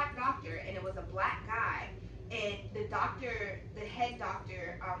one black doctor and it was a black guy. And the doctor, the head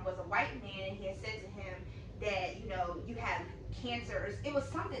doctor, was a white man, and he had said to him that, you have cancer. It was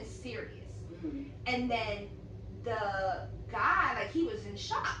something serious. And then the guy, he was in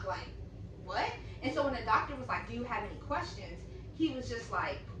shock, what? And so when the doctor was like, do you have any questions? He was just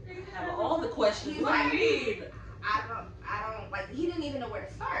like, I have all the questions. He's What do you need? I don't, he didn't even know where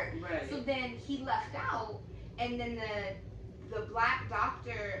to start. Right. So then he left out, and then the black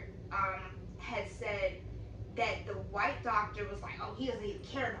doctor had said that the white doctor was like, oh, he doesn't even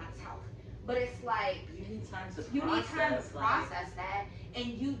care about his health. But it's you need time to process that, and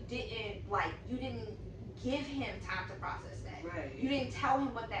you didn't give him time to process that. Right. You didn't tell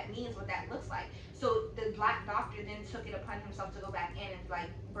him what that means, what that looks like. So the black doctor then took it upon himself to go back in and be like,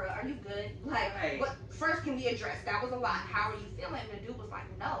 bro, are you good? What first can we address? That was a lot. How are you feeling? And the dude was like,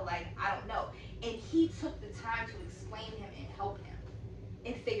 no, I don't know. And he took the time to explain him and help him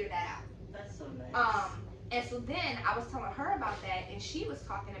and figure that out. That's so nice. And so then I was telling her about that, and she was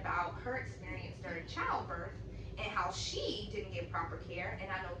talking about her experience during childbirth and how she didn't get proper care.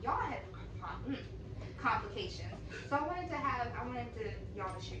 And I know y'all had complications. So I wanted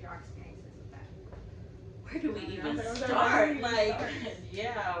y'all to share your experiences with that. Where do we even start? Like,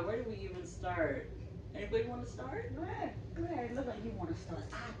 yeah, where do we even start? Anybody want to start? Go ahead. Go ahead. Look like you want to start.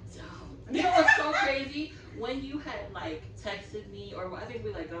 I don't. You know what's so crazy? When you had like texted me, or I think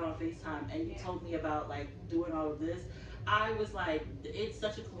we like got on FaceTime, and you told me about like doing all of this, I was like, it's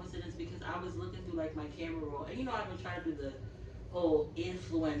such a coincidence because I was looking through like my camera roll, and you know I've been trying to do the whole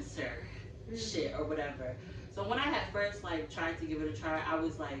influencer shit or whatever. So when I had first like tried to give it a try, I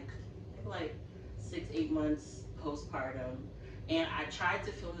was like 6-8 months postpartum. And I tried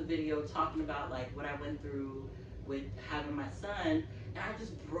to film the video talking about like what I went through with having my son, and I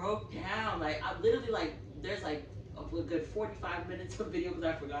just broke down. Like I literally like there's like a good 45 minutes of video because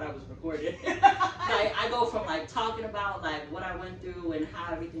I forgot I was recording. Like I go from like talking about like what I went through and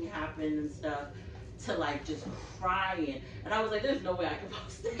how everything happened and stuff to like just crying, and I was like, there's no way I can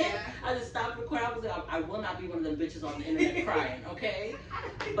post that. Yeah. I just stopped recording. I was like, I will not be one of them bitches on the internet crying, okay?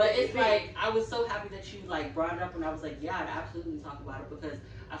 But it's like, I was so happy that you like brought it up, and I was like, yeah, I'd absolutely talk about it because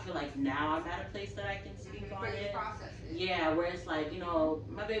I feel like now I'm at a place that I can speak on it. Yeah, where it's like, you know,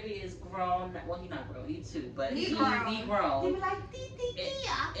 my baby is grown. Well, he's not grown, he's 2, but he's grown. He be like,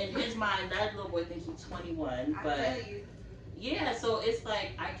 in his mind, that little boy thinks he's 21, but yeah, so it's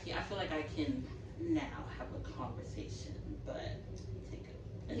like, I feel like I can now have a conversation, but take it.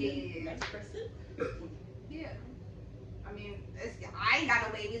 And then next person. Yeah. I mean, I ain't got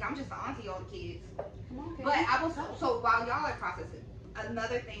no babies. I'm just the auntie of the kids. Come on, But I was so while y'all are processing,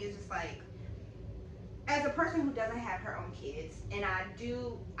 another thing is just like, as a person who doesn't have her own kids, and I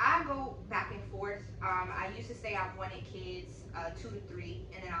go back and forth. I used to say I wanted kids, 2 to 3,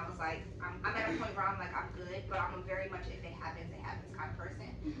 and then I was like, I'm at a point where I'm like, I'm good, but I'm a very much if it happens kind of person.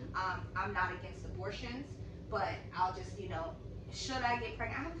 I'm not against abortions, but I'll just, you know, should I get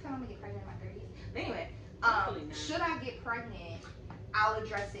pregnant? I have a feeling I'm gonna get pregnant in my 30s. But anyway, should I get pregnant? I'll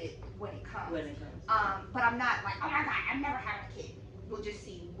address it when it comes. But I'm not like, oh my God, I'm never having a kid. We'll just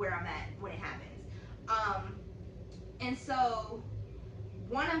see where I'm at when it happens. And so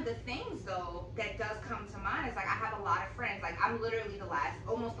one of the things though that does come to mind is like I have a lot of friends. Like I'm literally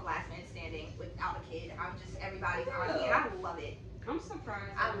almost the last man standing without a kid. I'm just everybody's auntie, and I love it. I'm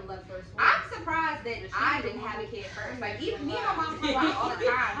surprised. I love first one. I'm surprised that I didn't have a kid first. Like even me and my mom talk about it all the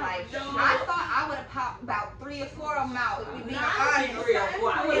time. Like I thought I would have popped about 3 or 4 of them out. If we being honest. 3 or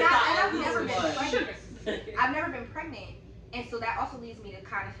 4. And I've never been pregnant. I've never been pregnant. And so that also leads me to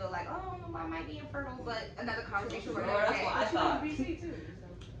kind of feel like, oh, I might be infertile, but another conversation for another day. That's what I thought.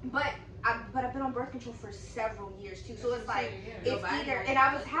 But I've been on birth control for several years too. So it's like, it's either, and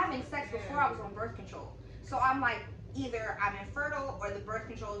I was having sex before I was on birth control. So I'm like, either I'm infertile or the birth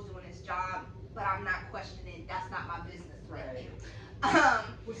control is doing its job, but I'm not questioning, that's not my business right now.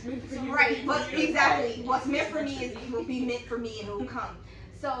 Right, but exactly, what's meant for me will be meant for me and it will come.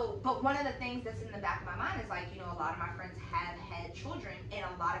 So, but one of the things that's in the back of my mind is like, you know, a lot of my friends have had children and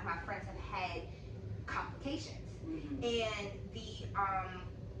a lot of my friends have had complications. And the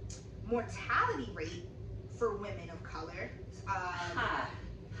mortality rate for women of color,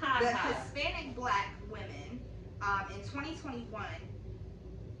 the Hispanic black women, in 2021,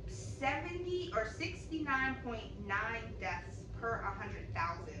 70 or 69.9 deaths per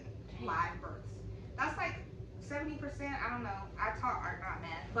 100,000 live births. That's like 70%, I don't know, I taught art, not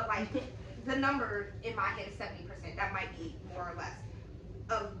math, but like the number in my head is 70%, that might be more or less,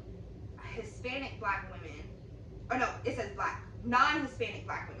 of Hispanic black women, or no, it says black, non-Hispanic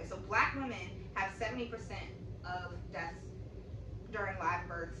black women, so black women have 70% of deaths during live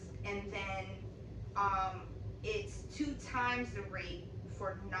births, and then it's 2 times the rate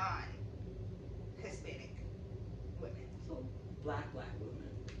for non-Hispanic women. So black women.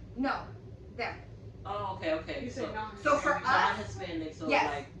 No, them. Oh, okay. You said non-Hispanic. So for us, non-Hispanic, so yes.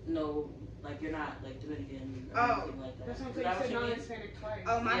 like no, like you're not like Dominican or anything like that. That's what I'm Is saying. that You said what you mean? non-Hispanic twice.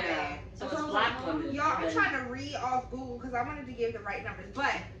 oh my bad. So it's black women. Y'all, I'm trying to read off Google because I wanted to give the right numbers,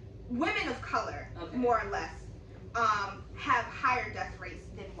 but women of color, Okay. more or less, have higher death rates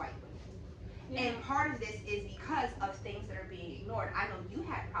than white women. Yeah. And part of this is because of things that are being ignored. I know you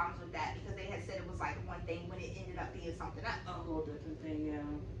had problems with that because they had said it was like one thing when it ended up being something else. A whole different thing, yeah.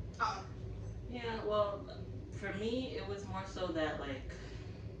 Um, Yeah, well, for me, it was more so that like,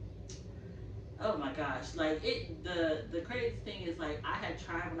 oh my gosh, like the crazy thing is like I had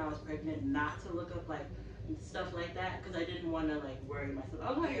tried when I was pregnant not to look up like stuff like that because I didn't want to like worry myself. I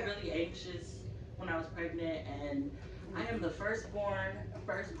was like really anxious when I was pregnant, and I am the first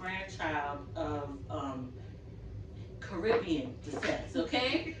grandchild of Caribbean descent,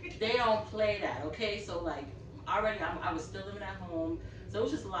 okay? They don't play that, okay? So like already I was still living at home, so it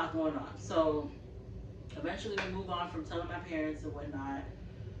was just a lot going on. So eventually we moved on from telling my parents and whatnot.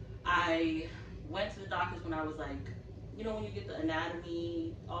 I went to the doctors when I was like, you know, when you get the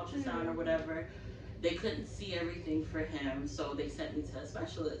anatomy, ultrasound or whatever, they couldn't see everything for him, so they sent me to a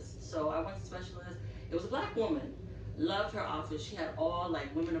specialist. So I went to specialist. It was a black woman. Loved her office. She had all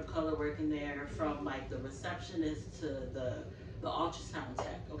like women of color working there, from like the receptionist to the ultrasound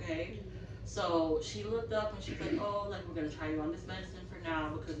tech, okay? So she looked up and she's like, oh, like we're gonna try you on this medicine for now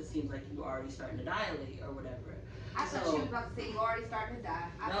because it seems like you're already starting to dilate or whatever. I thought she was about to say you already starting to die.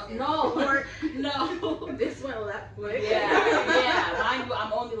 No. This one left quick. Yeah. Mind you,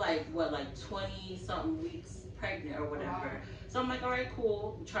 I'm only like 20 something weeks pregnant or whatever. Wow. So I'm like, all right,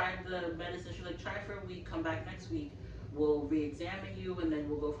 cool. Try the medicine. She's like, try it for a week. Come back next week. We'll re-examine you, and then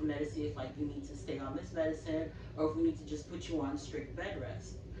we'll go from there to see if like you need to stay on this medicine or if we need to just put you on strict bed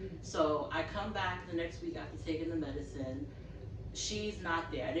rest. So I come back the next week after taking the medicine. She's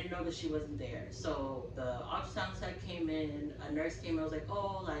not there. I didn't know that she wasn't there. So the ultrasound tech came in, a nurse came in, I was like,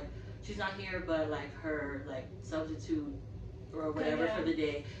 oh, like, she's not here, but like her like substitute or whatever for the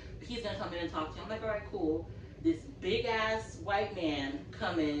day, he's gonna come in and talk to you. I'm like, all right, cool. This big ass white man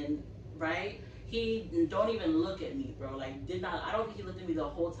come in, right? He don't even look at me, bro. Like, I don't think he looked at me the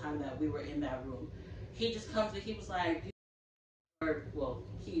whole time that we were in that room. He just comes in, he was like,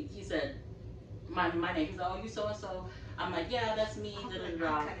 he said my name. He's like, oh, you so and so. I'm like, yeah, that's me.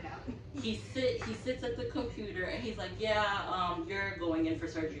 He sits at the computer and he's like, yeah, you're going in for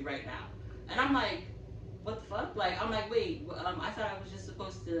surgery right now. And I'm like, what the fuck? Like, I'm like, wait, I thought I was just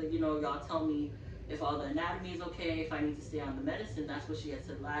supposed to, you know, y'all tell me if all the anatomy is okay, if I need to stay on the medicine. That's what she had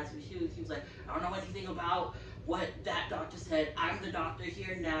said last week. He was like, I don't know anything about what that doctor said. I'm the doctor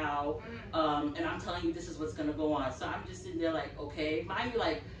here now, and I'm telling you this is what's gonna go on. So I'm just sitting there like, okay. Mind you,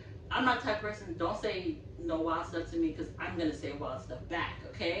 like, I'm not the type of person, don't say no wild stuff to me because I'm gonna say wild stuff back,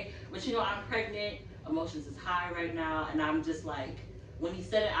 okay? But you know, I'm pregnant, emotions is high right now, and I'm just like, when he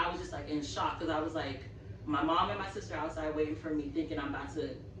said it, I was just like in shock because I was like, my mom and my sister outside waiting for me thinking I'm about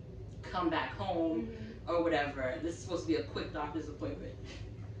to come back home or whatever. This is supposed to be a quick doctor's appointment.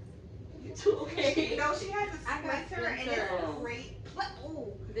 You too, okay? No, she has a splinter and it's great.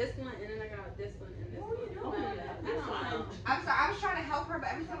 Oh. This one, and then I got this one, and this one. I'm sorry, I was trying to help her, but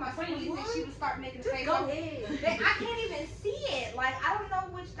every time I squeezed it, she would start making face. Go ahead. I can't even see it. Like, I don't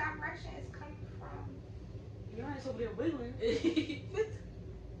know which direction it's coming from. Your ass over there wiggling.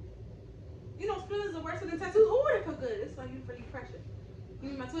 You know, splinters are worse than tattoos. Oh, they feel good. It's like you pretty pressure. You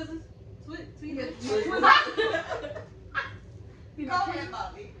mean my Twizzlers? Go ahead,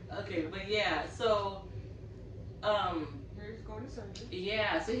 Bobby. Okay, but yeah, so You're just going to surgery.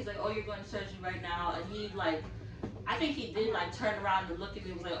 yeah, so he's like, oh, you're going to surgery right now, and he like, I think he did like turn around and look at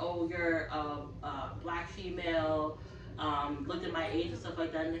me and was like, oh, you're a black female, looked at my age and stuff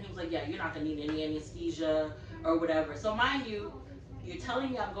like that, and then he was like, yeah, you're not gonna need any anesthesia or whatever. So mind you, you're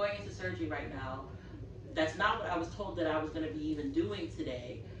telling me I'm going into surgery right now. That's not what I was told that I was gonna be even doing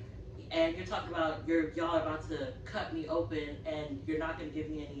today. And you're talking about y'all are about to cut me open and you're not gonna give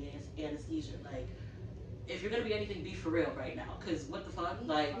me any anesthesia. Like, if you're gonna be anything, be for real right now. Cause what the fuck?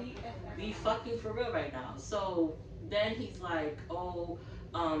 Like, be fucking for real right now. So then he's like, oh,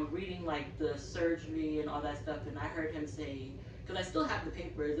 reading like the surgery and all that stuff. And I heard him say, cause I still have the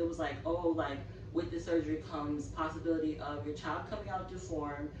papers. It was like, oh, like with the surgery comes possibility of your child coming out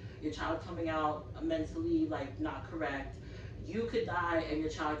deformed, your child coming out mentally like not correct. You could die and your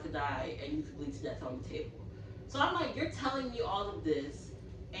child could die and you could bleed to death on the table. So I'm like, you're telling me all of this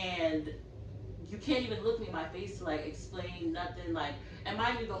and you can't even look me in my face to like explain nothing. Like, and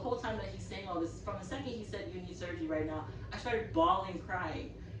mind you, the whole time that he's saying all this, from the second he said you need surgery right now, I started bawling,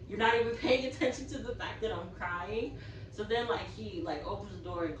 crying. You're not even paying attention to the fact that I'm crying. So then like he like opens the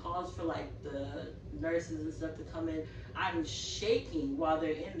door and calls for like the nurses and stuff to come in. I'm shaking while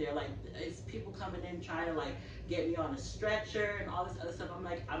they're in there. Like, it's people coming in trying to like get me on a stretcher and all this other stuff. I'm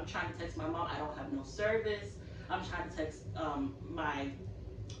like, I'm trying to text my mom. I don't have no service. I'm trying to text my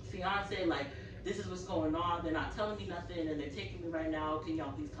fiance, like, this is what's going on. They're not telling me nothing and they're taking me right now. Can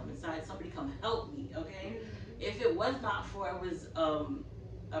y'all please come inside? Somebody come help me, okay? If it was not for, it was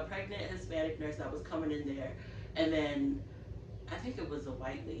a pregnant Hispanic nurse that was coming in there, and then I think it was a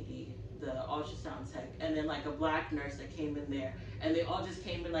white lady, the ultrasound tech, and then like a black nurse that came in there, and they all just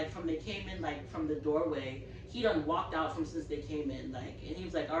came in like from the doorway. He done walked out from since they came in, like, and he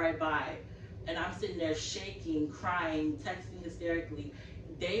was like, all right, bye. And I'm sitting there shaking, crying, texting hysterically.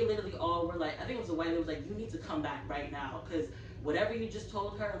 They literally all were like, I think it was a white lady was like, you need to come back right now, because whatever you just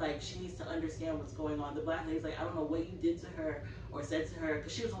told her, like, she needs to understand what's going on. The black lady's like, I don't know what you did to her or said to her,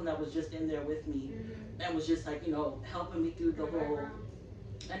 because she was the one that was just in there with me and was just like, you know, helping me through the whole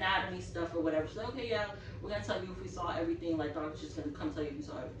anatomy stuff or whatever. She's like, okay, yeah, we're gonna tell you if we saw everything. Like, doctor's just gonna come tell you if we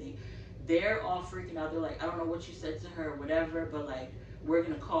saw everything. They're all freaking out. They're like, I don't know what you said to her or whatever, but like, we're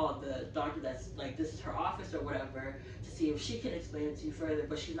gonna call the doctor that's like, this is her office or whatever, to see if she can explain it to you further,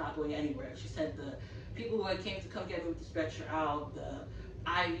 but she's not going anywhere. She sent the people who had came to come get me with the stretcher out, the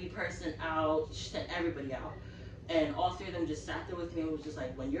IV person out, she sent everybody out. And all three of them just sat there with me and was just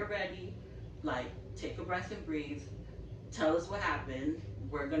like, when you're ready, like, take a breath and breathe, tell us what happened.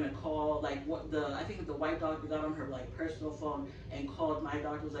 We're gonna call, like, what the, I think the white doctor got on her like personal phone and called my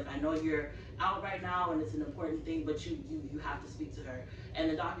doctor, was like, I know you're out right now and it's an important thing, but you have to speak to her. And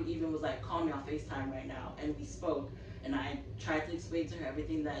the doctor even was like, call me on FaceTime right now. And we spoke, and I tried to explain to her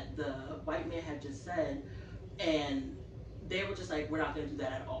everything that the white man had just said, and they were just like, we're not gonna do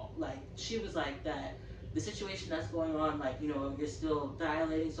that at all. Like, she was like, that the situation that's going on, like, you know, you're still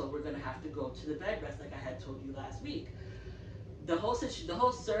dilating, so we're gonna have to go to the bed rest, like I had told you last week. The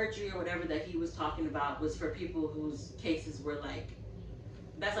whole surgery or whatever that he was talking about was for people whose cases were like,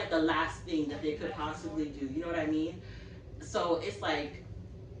 that's like the last thing that they could possibly do. You know what I mean? So it's like,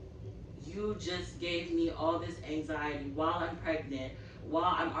 you just gave me all this anxiety while I'm pregnant,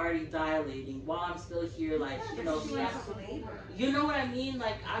 while I'm already dilating, while I'm still here, like, you know, you know what I mean?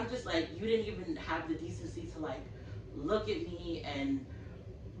 Like, I'm just like, you didn't even have the decency to like look at me and,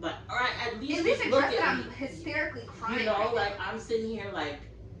 but alright, at least look at me. I'm hysterically crying. You know, like, I'm sitting here like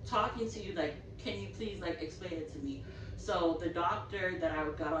talking to you, like, can you please like explain it to me? So the doctor that I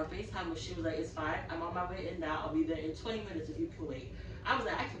got on FaceTime with, she was like, it's fine, I'm on my way in now, I'll be there in 20 minutes if you can wait. I was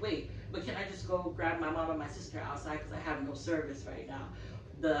like, I can wait, but can I just go grab my mom and my sister outside because I have no service right now?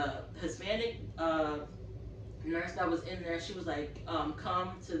 The Hispanic nurse that was in there, she was like,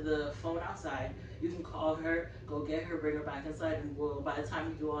 come to the phone outside. You can call her, go get her, bring her back inside, and by the time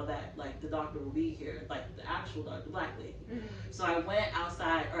you do all that, like, the doctor will be here, like the actual doctor, the black lady. So I went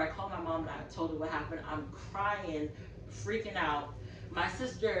outside, or I called my mom and I told her what happened. I'm crying, freaking out. My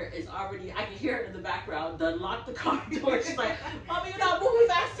sister is already, I can hear her in the background, lock the car door. She's like, Mommy, you're not moving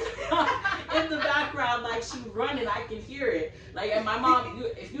fast enough. In the background, like, she's running, I can hear it. Like, and my mom,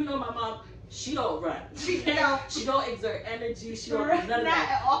 if you know my mom, she don't run. She don't exert energy. She don't do none of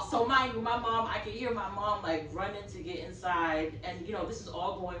that. So mind you, my mom, I can hear my mom like running to get inside, and you know, this is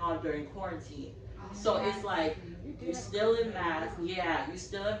all going on during quarantine. So it's like, you're still in mask. Yeah, you're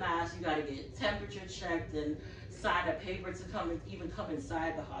still in mask. You gotta get temperature checked and sign a paper to come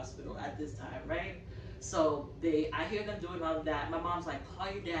inside the hospital at this time, right? So I hear them doing all of that. My mom's like, call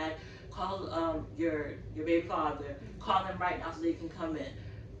your dad, call your baby father, call them right now so they can come in.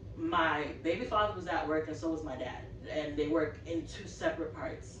 My baby father was at work and so was my dad, and they work in two separate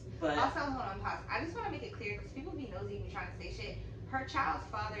parts. But also, hold on, pause. I just want to make it clear because people be nosy and be trying to say shit. Her child's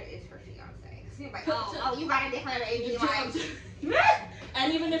father is her fiance. So you're like, oh, you got a different baby,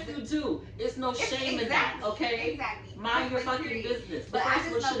 and even if you do, it's no shame in that, okay? Exactly. Mind your fucking business. The but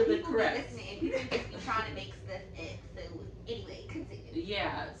first one should have been correct. Listening and people just be trying to make stuff up. So anyway, continue.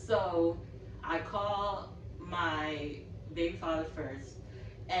 Yeah. So I call my baby father first.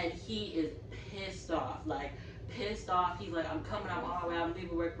 And he is pissed off, like pissed off. He's like, I'm coming, I'm on my way, I'm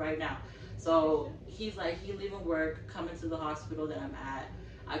leaving work right now. So he's like, he leaving work, coming to the hospital that I'm at.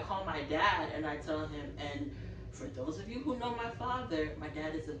 I call my dad and I tell him, and for those of you who know my father, my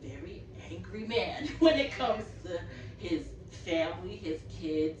dad is a very angry man when it comes to his family, his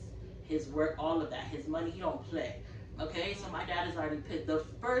kids, his work, all of that, his money, he don't play. Okay, so my dad is already pissed. The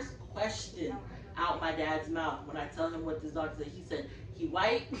first question out my dad's mouth when I tell him what this doctor said, he said, he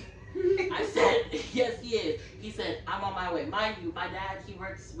white? I said, yes, he is. He said, I'm on my way. Mind you, my dad, he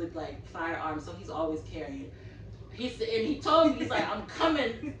works with like firearms, so he's always carrying. He said, and he told me, he's like, I'm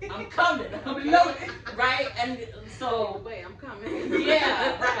coming, right? And so, wait, I'm coming.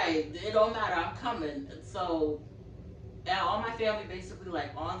 Yeah, right. It don't matter, I'm coming. So, all my family basically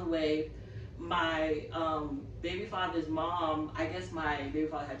like on the way. My baby father's mom, I guess my baby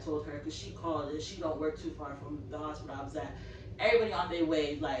father had told her, because she called and she don't work too far from the hospital I was at. Everybody on their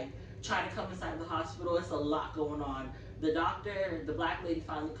way, like, trying to come inside the hospital. It's a lot going on. The doctor, the black lady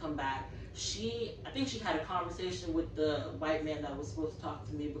finally come back. I think she had a conversation with the white man that was supposed to talk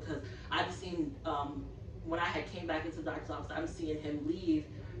to me, because I just seen, when I had came back into the doctor's office, I'm seeing him leave,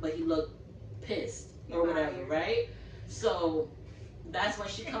 but he looked pissed or whatever, right? So that's when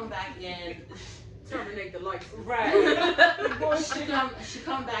she come back in. Terminate the lights. Right. she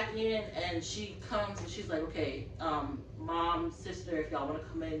come back in and she comes and she's like, okay, mom, sister, if y'all want to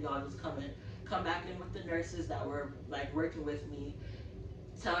come in, y'all just come come back in with the nurses that were like working with me,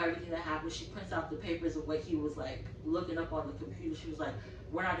 tell her everything that happened. She prints out the papers of what he was like looking up on the computer. She was like,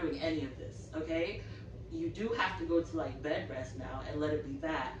 we're not doing any of this, okay? You do have to go to like bed rest now and let it be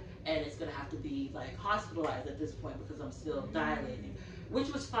that. And it's gonna have to be like hospitalized at this point because I'm still dilating. Which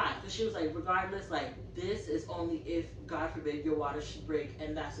was fine, because she was like, regardless, like this is only if, God forbid, your water should break,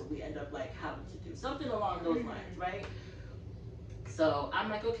 and that's what we end up like having to do. Something along those lines, right? So I'm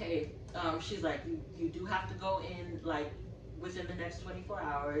like, okay. She's like, you do have to go in like within the next 24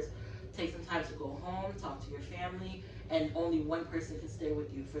 hours, take some time to go home, talk to your family, and only one person can stay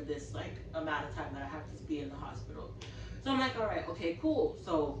with you for this like amount of time that I have to be in the hospital. So I'm like, all right, okay, cool.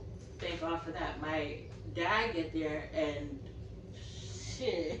 So thank God for that. My dad get there and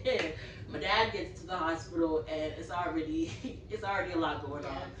shit, my dad gets to the hospital and it's already a lot going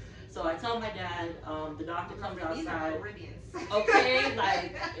on. So I tell my dad, the doctor comes outside. Okay,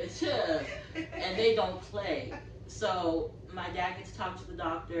 like and they don't play. So my dad gets to talk to the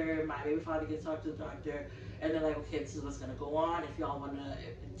doctor, my baby father gets to talk to the doctor, and they're like, okay, this is what's gonna go on. If y'all wanna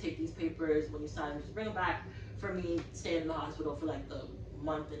take these papers, when you sign them, just bring them back for me staying in the hospital for like the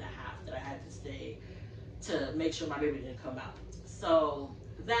month and a half that I had to stay to make sure my baby didn't come out. So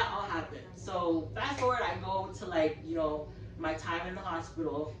that all happened. So fast forward, I go to like, you know, my time in the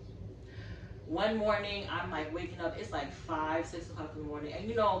hospital. One morning, I'm like waking up, it's like 5, 6 o'clock in the morning. And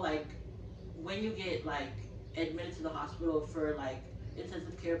you know, like when you get like admitted to the hospital for like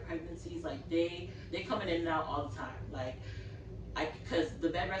intensive care pregnancies, like they coming in and out all the time. Like because the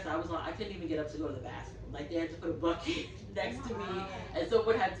bed rest I was on, I couldn't even get up to go to the bathroom. Like they had to put a bucket next to me, and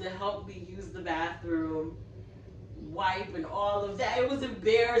someone had to help me use the bathroom, wipe and all of that. It was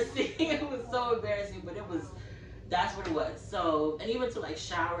embarrassing. It was so embarrassing, but that's what it was. So, and even to like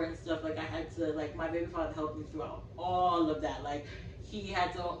shower and stuff, like I had to, like my baby father helped me throughout all of that. Like he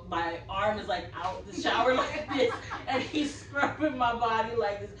had to, my arm is like out the shower like this, and he's scrubbing my body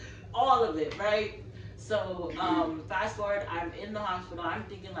like this, all of it, right? So fast forward, I'm in the hospital. I'm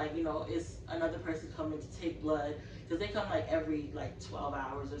thinking like, you know, it's another person coming to take blood, because they come like every like 12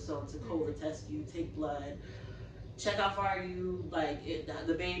 hours or so to COVID test you, take blood, check how far you, like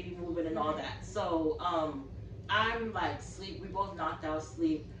the baby moving and all that. So I'm like sleep, we both knocked out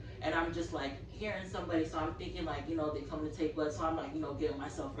sleep, and I'm just like hearing somebody, so I'm thinking like, you know, they come to take blood, so I'm like, you know, getting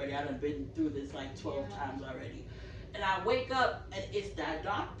myself ready. I done been through this like 12 times already. And I wake up and it's that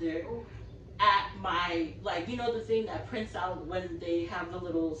doctor at my, like, you know, the thing that prints out when they have the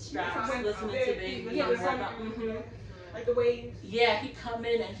little straps listening to baby and whatnot. Like the waves. Yeah, he come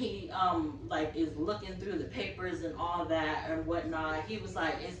in and he like is looking through the papers and all that and whatnot. He was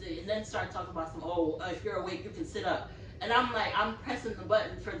like, and then start talking about some, if you're awake, you can sit up. And I'm like, I'm pressing the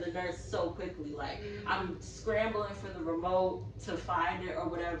button for the nurse so quickly. Like, I'm scrambling for the remote to find it or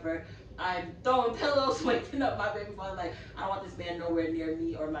whatever. I'm throwing pillows, waking up my baby father. Like, I don't want this man nowhere near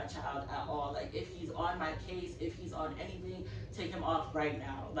me or my child at all. Like, if he's on my case, if he's on anything, take him off right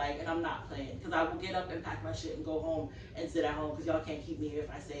now. Like, and I'm not playing, because I will get up and pack my shit and go home and sit at home, because y'all can't keep me here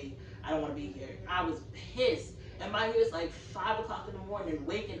if I say I don't want to be here. I was pissed. And mind you, it's like 5 o'clock in the morning,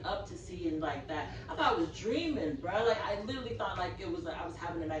 waking up to seeing like that. I thought I was dreaming, bro. Like, I literally thought like it was like I was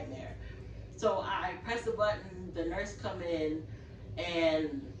having a nightmare. So I press the button, the nurse come in,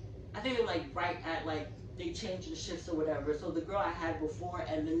 and I think they were like right at like, they changed the shifts or whatever. So the girl I had before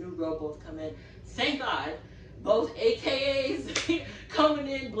and the new girl both come in. Thank God, both AKAs coming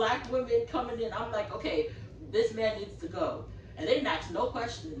in, black women coming in. I'm like, okay, this man needs to go. And they didn't ask no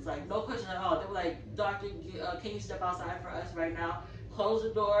questions, like no question at all. They were like, doctor, can you step outside for us right now? Close the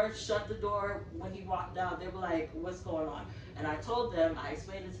door, shut the door. When he walked out, they were like, what's going on? And I told them, I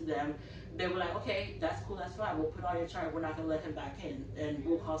explained it to them. They were like, okay, that's cool, that's fine. We'll put on your chart. We're not going to let him back in. And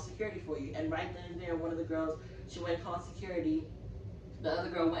we'll call security for you. And right then and there, one of the girls, she went and called security. The other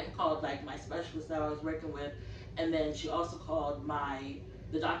girl went and called like my specialist that I was working with. And then she also called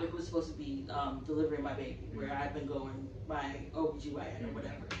the doctor who was supposed to be delivering my baby, where I've been going, my OBGYN or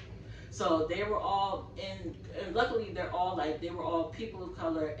whatever. So they were all in, and luckily they were all people of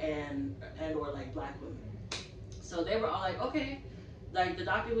color and or like black women. So they were all like, okay, like the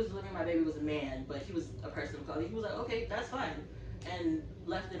doctor who was delivering my baby was a man, but he was a person of color. He was like, okay, that's fine, and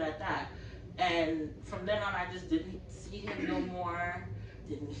left it at that. And from then on, I just didn't see him no more,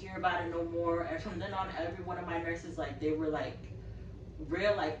 didn't hear about it no more. And from then on, every one of my nurses, like they were like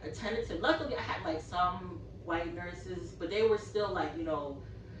real like attentive. Luckily, I had like some white nurses, but they were still like, you know,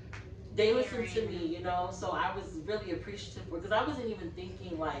 they listened to me, you know. So I was really appreciative, because I wasn't even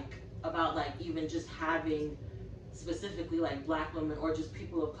thinking like about like even just having specifically like black women or just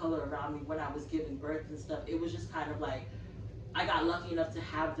people of color around me when I was giving birth and stuff. It was just kind of like I got lucky enough to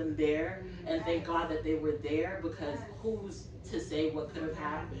have them there, and thank God that they were there, because who's to say what could have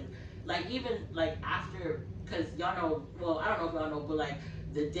happened? Like, even like after, because y'all know, well, I don't know if y'all know, but like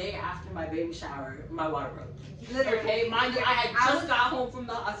the day after my baby shower, my water broke. Literally. Okay, mind you, I had just got home from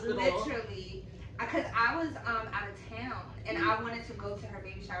the hospital. Literally. Because I was out of town and I wanted to go to her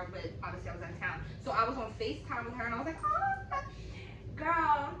baby shower, but obviously I was out of town. So I was on FaceTime with her and I was like, oh,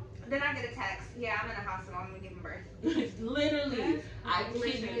 girl. Then I get a text. Yeah, I'm in the hospital. I'm giving birth. Literally, I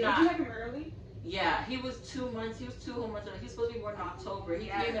kid you Did you not. have him early? Yeah, he was 2 months. He was 2 whole months. He was supposed to be born in October. He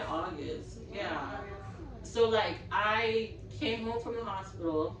came in August. Yeah. So like, I came home from the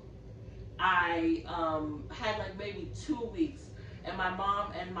hospital. I had like maybe 2 weeks, and my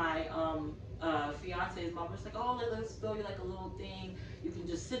mom and my fiance's mom was like, oh, let's throw you like a little thing. You can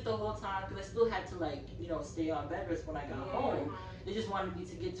just sit the whole time, because I still had to like, you know, stay on bed rest when I got home. They just wanted me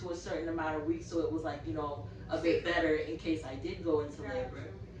to get to a certain amount of weeks, so it was like, you know, a bit better in case I did go into labor.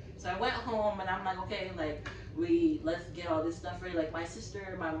 So I went home and I'm like, okay, like let's get all this stuff ready. Like my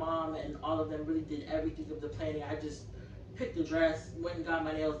sister, my mom, and all of them really did everything of the planning. I just picked the dress, went and got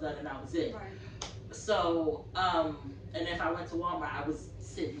my nails done, and that was it. Right. So, and if I went to Walmart, I was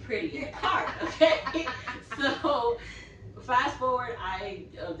sitting pretty in the cart, okay? So, fast forward,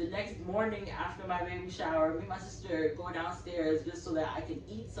 the next morning after my baby shower, me and my sister go downstairs just so that I could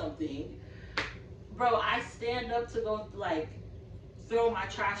eat something. Bro, I stand up to go, like, throw my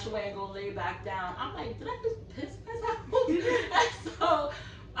trash away and go lay back down. I'm like, did I just piss myself? And so,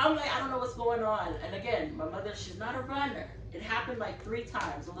 I'm like, I don't know what's going on. And again, my mother, she's not a runner. It happened like 3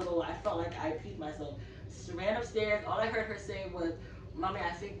 times. I felt like I peed myself. She ran upstairs. All I heard her say was, Mommy,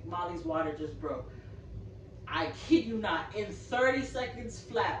 I think Molly's water just broke. I kid you not, in 30 seconds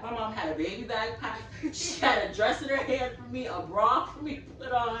flat, my mom had a baby bag packed. She had a dress in her hand for me, a bra for me to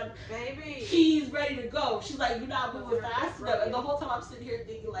put on. Baby. Keys ready to go. She's like, you're not moving fast enough. And the whole time I'm sitting here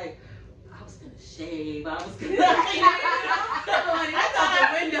thinking like, I was gonna shave. I was gonna. That's out the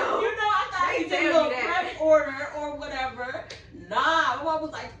window. You know, I thought he did a little prep order or whatever. Nah, my mom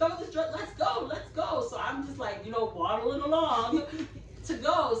was like, throw this dress, let's go. So I'm just like, you know, waddling along to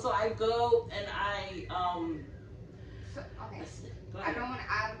go. So I go and I So, okay. Go I ahead. don't want.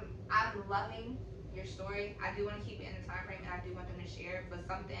 I'm loving your story. I do want to keep it in the time frame, and I do want them to share it. But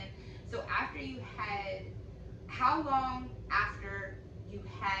something. So after you had, how long after you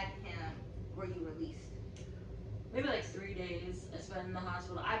had him were you released? Maybe like 3 days I spent in the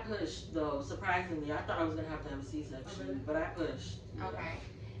hospital. I pushed though, surprisingly. I thought I was gonna have to have a C-section, but I pushed. Yeah. Okay.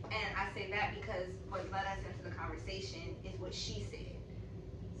 And I say that because what led us into the conversation is what she said.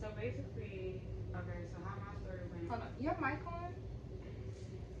 So basically, okay, so how my story went. Hold on. Your mic on?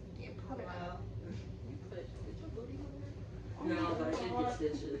 Yeah, pull it up. You pushed. Did your booty on there? No, but I did get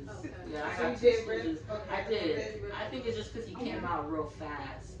stitches. Okay. Yeah, I So got you 2 did, stitches. okay. I did. I think it's just because he came out real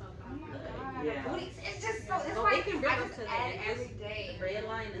fast. Oh my Like, god. yeah. Booties. It's just so, it's Oh, like, it can I rip up just to the add edges. every day Red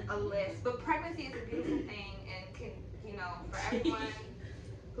line. a list. But pregnancy is a beautiful thing and can, you know, for everyone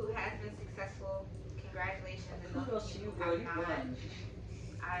who has been successful, congratulations. And those Kudos to who you, have girl. You not, won.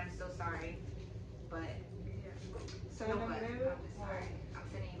 I'm so sorry. But, So you know no what? I'm matter just what. sorry. I'm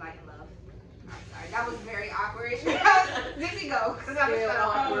sending you light and love. I'm sorry. That was very awkward. Dixie go, because I'm Still so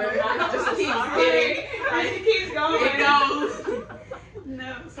awkward. awkward. Just keeps Sorry. getting. It keeps going. It goes.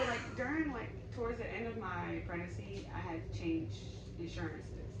 No, so like during like towards the end of my pregnancy, I had to change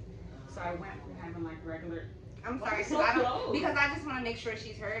insurances. So I went from having like regular. I'm sorry, So because close. because I just want to make sure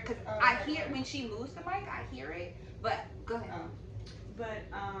she's heard. Because Oh, I okay. hear when she moves the mic, I hear it. But go ahead. But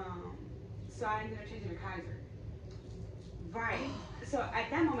so I ended up changing to Kaiser. Right. So at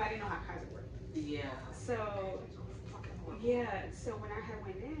that moment, I didn't know how Kaiser worked. Yeah. So yeah. So when I had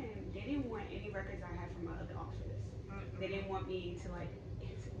went in, they didn't want any records I had from my other office. They didn't want me to like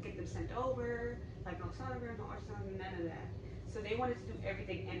get them sent over, like no sonogram, no ultrasound, none of that. So they wanted to do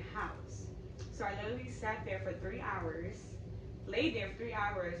everything in house. So I literally sat there for 3 hours, laid there for 3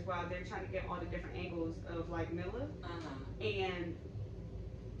 hours while they're trying to get all the different angles of like Mila, and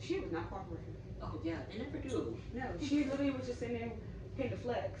she was not cooperating. Oh yeah, they never do. No, she literally was just sitting there paying the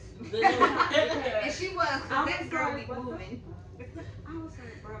flex. And she was, I because was that girl like, be what the moving. I was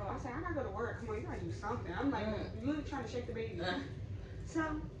like, bro, I said, I gotta go to work. Come on, you gotta do something. I'm like, literally trying to shake the baby. So,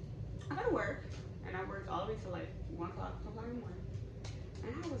 I go to work, and I worked all the way till like 1 o'clock, 2 o'clock in the morning.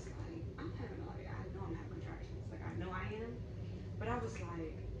 And I was like, I'm having like, I know I'm having contractions. Like, I know I am. But I was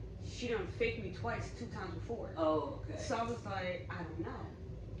like, she done faked me twice, 2 times before. Oh, okay. So I was like, I don't know.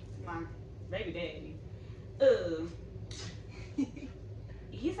 My baby daddy.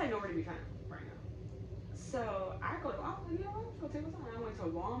 He's like nowhere to be found right now. So I go to, oh, you know what? Let's go take what's on. I went to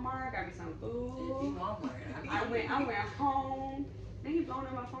Walmart, got me some food. Walmart. I went home. Then he blowing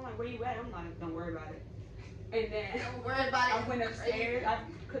up my phone like, where you at? I'm like, don't worry about it. And then Don't worry about it. I went upstairs. I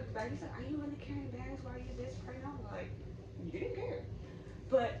cooked the bag. He said, are you really carrying bags while you're this pregnant? I was like, you didn't care.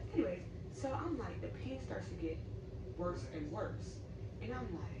 But anyways, so I'm like, the pain starts to get worse and worse. And I'm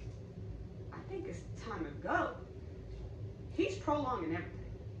like, I think it's time to go. He's prolonging everything.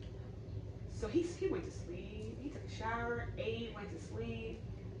 So he went to sleep. He took a shower, ate, went to sleep.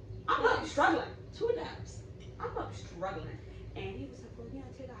 I'm up struggling. 2 naps. I'm up struggling. And he was like, well, yeah,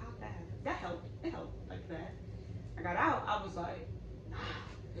 take a hot bath. That helped. It helped like that. I got out. I was like, nah.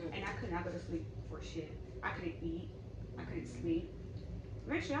 And I could not go to sleep for shit. I couldn't eat. I couldn't sleep.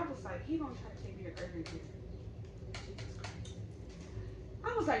 Eventually, I was like, he gonna try to take me to urgent care.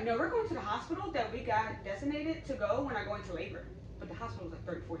 I was like, no, we're going to the hospital that we got designated to go when I go into labor. But the hospital was like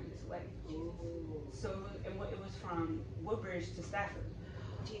 30, 40 minutes away. Ooh. So it was from Woodbridge to Stafford.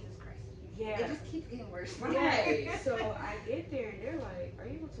 Jesus Christ. Yeah. It just keeps getting worse. Right. So I get there and they're like, are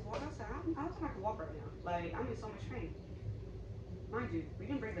you able to walk outside? I don't think I can walk right now. Like, I'm in so much pain. Mind you, we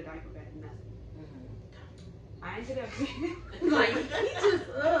didn't bring the diaper bag, nothing. I ended up Like, he just,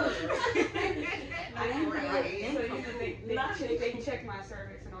 I ended up, Right. so you know, they checked my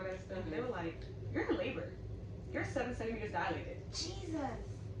cervix and all that stuff. They were like, you're in labor. You're 7 centimeters dilated. Jesus.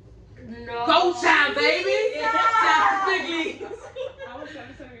 No. Go child, baby. Yeah. Quickly. I was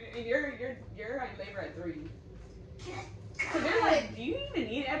 7 centimeters, and you're in labor at 3. So they're like, do you even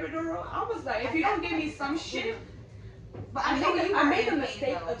need an epidural? I was like, if you don't give me some shit. But I you made were a in mistake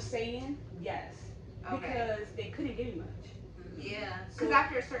pain, though. of saying yes because they couldn't give me much. Yeah. Because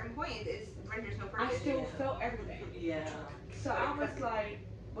after a certain point, it renders no I purpose. still felt everything. Yeah. So I was like,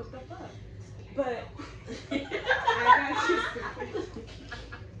 what the fuck? But I got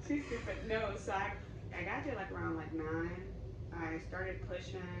she's stupid. No, so I got there like around like 9. I started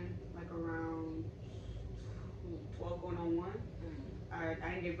pushing like around 12 going on 1. I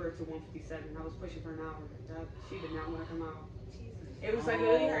didn't give birth to 1:57. I was pushing for an hour. She did not want to come out. It was like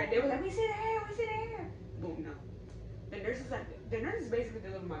literally her. They were like, we see the hair. Boom, no. The nurses basically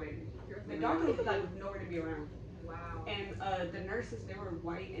delivered my baby. The doctor was like nowhere to be around. Wow. And the nurses, they were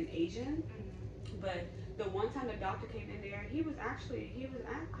white and Asian. But the one time the doctor came in there, I don't know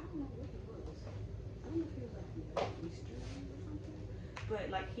what he was. I don't know if he was like from Eastern or something. But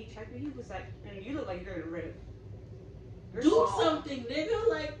like he checked me, he was like, you look like you're gonna rip. You're Do small. something, nigga.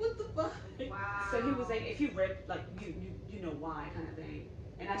 Like, what the fuck? Wow. So he was like, if you rip, like you know why kind of thing.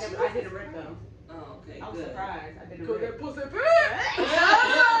 And I didn't rip though. Oh, okay. I was good. surprised. I didn't Go rip. that pussy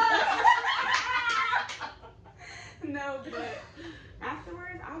No, but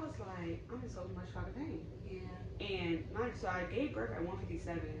afterwards I was like, I'm in so much fucking pain. Yeah. And so I gave birth at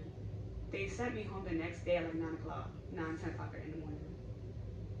 1:57. They sent me home the next day at like 9 o'clock, 10 o'clock in the morning.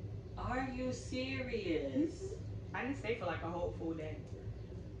 Are you serious? I didn't stay for like a whole full day.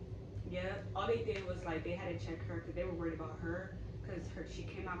 Yeah, all they did was like they had to check her because they were worried about her because she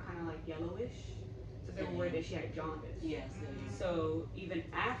came out kind of like yellowish, so they were worried that she had jaundice. Yes. So even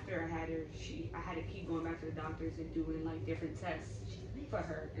after I had her, I had to keep going back to the doctors and doing like different tests for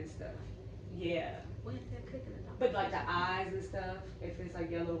her and stuff. Yeah. But like the eyes and stuff, if it's like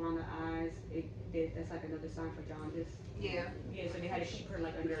yellow around the eyes, that's like another sign for jaundice. Yeah. Yeah, so they had to keep her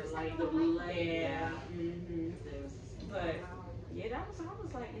like under a light. The light, Yeah. yeah. But yeah, I was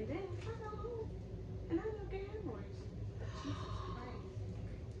like, and then I got home and I ended up getting hemorrhoids.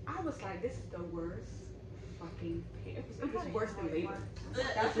 I was like, this is the worst fucking pain. It was worse than labor.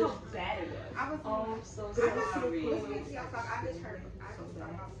 That's how bad it was. I was. Oh, I'm so Listening sorry. to y'all talk, I just heard about something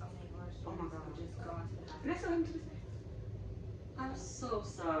worse. Oh my God. Just gone to the And that's what I'm to say. I'm so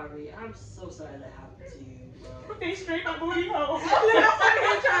sorry. I'm so sorry that happened to you, bro. They straight my booty hole.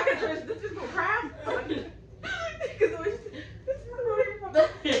 This is no crap.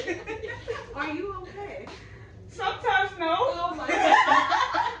 Are you okay? Sometimes no. Oh my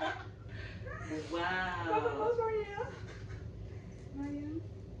god. Wow.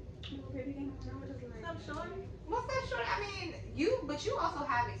 Stop showing. What's that short? I mean, but you also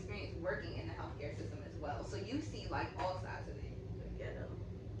have experience working in the healthcare system as well, so you see like all sides of it.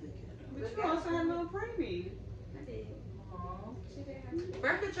 But you also had a little preemie.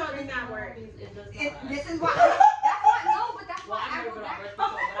 Birth control does not work. It does not. This is why. That's why. No, but that's Well, why I've I never go been on back. birth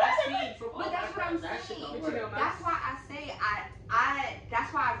control, but I've seen from all But my that's what I'm friends that shit saying. don't But you work. know, That's why I say I.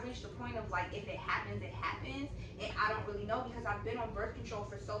 That's why I've reached the point of like, if it happens, it happens, and I don't really know because I've been on birth control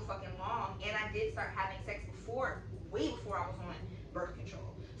for so fucking long, and I did start having sex way before I was on birth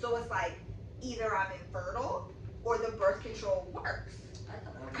control. So it's like either I'm infertile or the birth control works.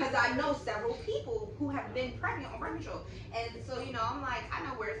 Because I know several people who have been pregnant on birth control. And so, you know, I'm like, I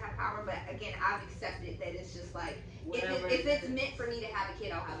know words have power, but again, I've accepted that it's just like, if it's meant for me to have a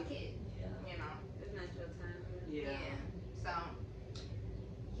kid, I'll have a kid. Yeah. You know? It's not your time. Yeah. So,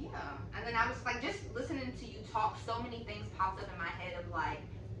 yeah. And then I was like, just listening to you talk, so many things popped up in my head of like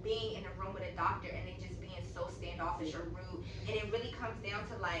being in a room with a doctor and they just being so standoffish or rude. And it really comes down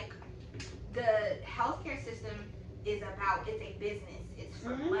to like, the healthcare system is about, it's a business. It's for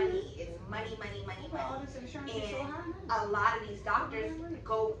money. It's money, money, money, All money. this insurance And is so high now. a lot of these doctors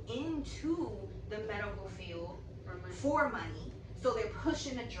go into the medical field for money. So they're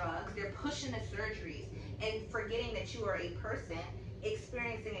pushing the drugs, they're pushing the surgeries, and forgetting that you are a person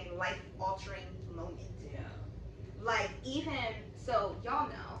experiencing a life-altering moment. Yeah. Like, even, so y'all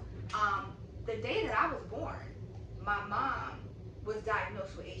know, the day that I was born, my mom was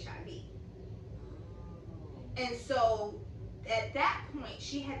diagnosed with HIV. And so at that point,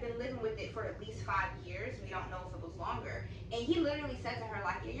 she had been living with it for at least 5 years. We don't know if it was longer. And he literally said to her,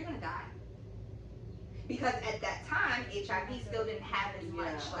 like, yeah, you're gonna die. Because at that time, HIV still didn't have as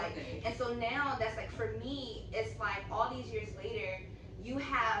much. And so now that's like, for me, it's like all these years later, you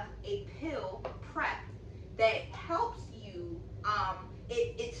have a pill, PrEP, that helps you,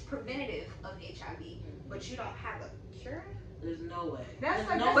 it's preventative of HIV, but you don't have a cure. There's no way. That's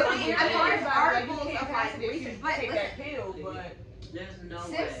like, But that's then, like, as far as articles you can't of pass like it if you research, but take listen, that pill, but There's no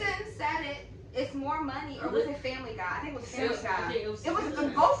way. Simpson said it. It's more money, or was it Family Guy? I think it was Family I Guy. think it was It was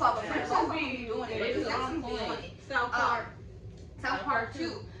Simpsons. both of them. Yeah. Both of them be doing it. It But was the on Simpsons be point. doing it. South Park. South Park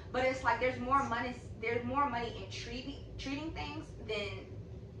too. But it's like there's more money. There's more money in treating things than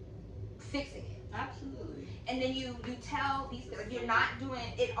fixing it. Absolutely. And then you tell these like you're not doing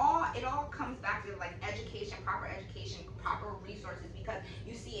it all. It all comes back to like education, proper resources, because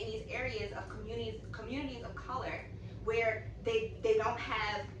you see in these areas of communities of color where they don't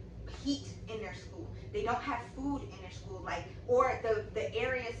have heat in their school, they don't have food in their school, like, or the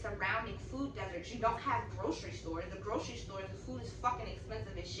areas surrounding food deserts, you don't have grocery stores. The grocery stores, the food is fucking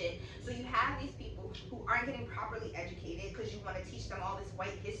expensive as shit. So you have these people who aren't getting properly educated because you want to teach them all this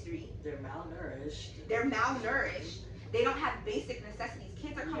white history. They're malnourished. They're malnourished. They don't have basic necessities.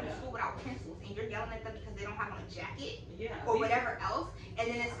 Kids are coming to Yeah. school without pencils, and you're yelling at them because they don't have on a jacket Yeah. or whatever else. And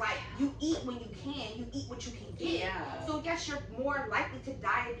then it's like, you eat when you can, you eat what you can get. Yeah. So yes, you're more likely to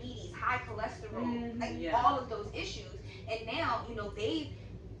diabetes, high cholesterol, like Yeah. all of those issues. And now, you know, they've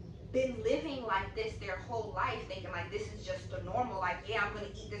been living like this their whole life, thinking like this is just the normal, like, yeah, I'm gonna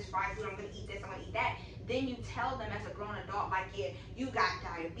eat this fried food, I'm gonna eat this, I'm gonna eat that. Then you tell them as a grown adult, like, yeah, you got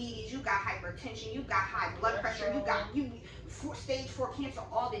diabetes, you got hypertension, you got high blood pressure, you stage 4 cancer,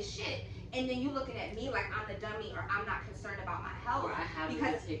 all this shit. And then you looking at me like I'm the dummy or I'm not concerned about my health. Or I haven't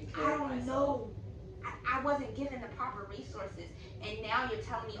because taken care I of don't myself. know. I wasn't given the proper resources, and now you're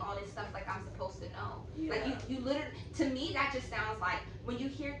telling me all this stuff like I'm supposed to know. Yeah. Like you literally, to me, that just sounds like when you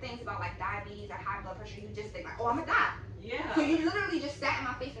hear things about like diabetes or high blood pressure, you just think like, oh, I'm gonna die. Yeah. So you literally just sat in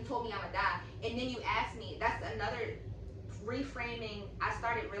my face and told me I'm gonna die, and then you asked me. That's another reframing. I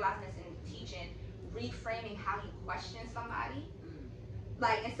started realizing this in teaching, reframing how you question somebody.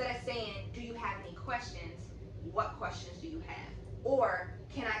 Like, instead of saying, do you have any questions, what questions do you have? Or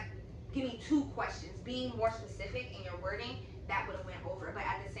give me 2 questions, being more specific in your wording, that would have went over. But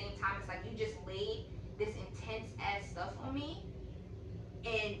at the same time, it's like you just laid this intense ass stuff on me,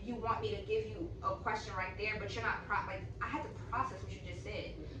 and you want me to give you a question right there, but you're not, like, I had to process what you just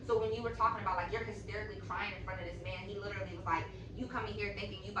said. So when you were talking about, like, you're hysterically crying in front of this man, he literally was like, you coming here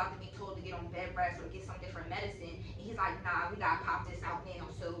thinking you about to be told to get on bed rest or get some different medicine, and he's like, nah, we gotta pop this out now,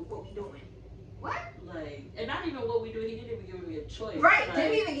 so what we doing? What? Like, and not even what we do, he didn't even give me a choice. Right, like,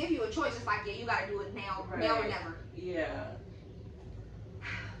 didn't even give you a choice, it's like, yeah, you gotta do it now, now or Right. never. Yeah.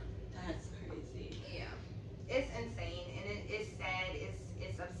 That's crazy. Yeah, it's insane, and it's sad,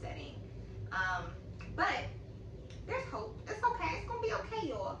 it's upsetting, but there's hope. It's okay. It's gonna be okay,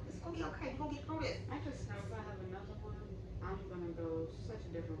 y'all. It's gonna be okay. We're gonna get through this. I just know if I have another one, I'm gonna go such a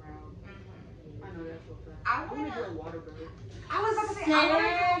different route. I know that for a fact. I I'm gonna wanna- do a water bird. I was about to say, I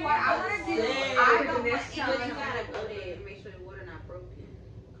wanna do what I wanna do. Same. I But don't the want next time anyone you to gotta know. go there and make sure the water not broken.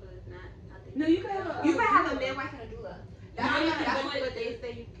 Cause if not, I think No, you can have a- You can have a midwife and a doula. No, you can That's do what it. But they say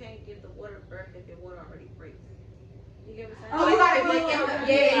you can't get the water birth if your water already breaks. You get what I'm saying? Oh, you gotta be in the,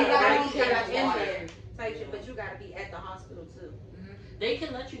 yeah, you gotta Right, be you in gotta the be in water. there type shit, but you gotta be at the hospital too. They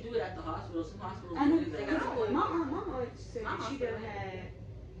can let you do it at the hospital. Some hospitals I know. do that. They got- My aunt said My that she hospital done had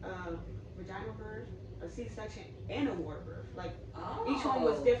vaginal birth a C-section and a water birth. Like Oh. each one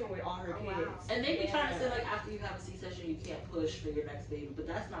was different with all her Oh, kids. wow. And they be trying to say Yeah. like after you have a C-section you can't push for your next baby, but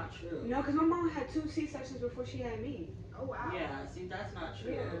that's not true. No, because my mom had 2 C-sections before she had me. Oh wow. Yeah, see that's not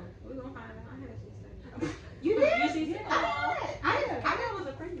true. Yeah. We're gonna find out. I had a C-section. You did? You see, Yeah. I didn't. I knew it was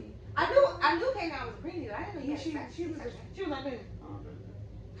a preemie. I knew K9 was a preemie, but I didn't know you had She sex. was like this.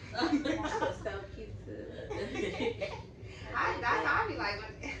 That's so cute too. That's how I be like,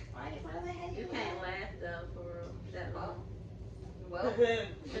 why the hell You can't laugh though for real that long. Well,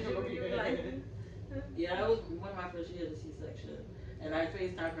 Yeah, that was one of my first years of C-section, and I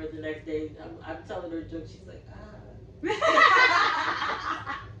FaceTime her the next day. I'm telling her a joke. She's like,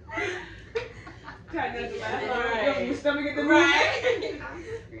 Trying not to laugh. Right. Your stomach at the Right. I'm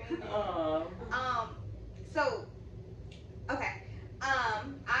screaming. Oh. So, okay.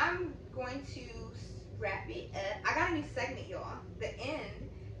 I'm going to wrap it up. I got a new segment, y'all. The end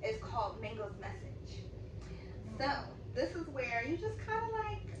is called Mango's Message. So, this is where you just kind of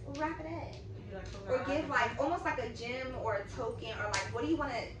like wrap it up. Or give like, almost like a gem or a token, or like, what do you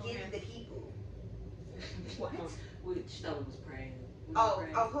want to give the people? What? Stella was praying. We were Oh,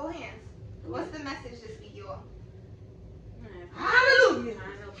 praying. hold hands. What's the message this week, y'all? Hallelujah. I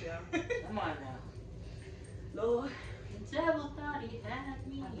know, y'all. Come on now. Lord, The devil thought he had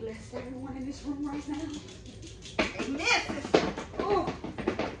me. I bless everyone in this room right now. Amen, sister. Ooh. Ooh.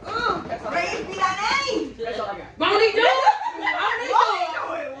 That's all I Praise got. be thy name. That's all I got. Won't he do it? Won't he do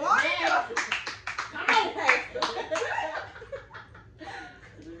it? Won't he do it? Come on, Pastor.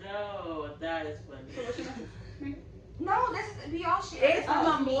 No, that is funny. No, this is we all share. It's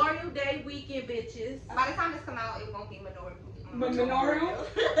Memorial Day weekend, bitches. By the time this come out, it won't be Memorial. Memorial?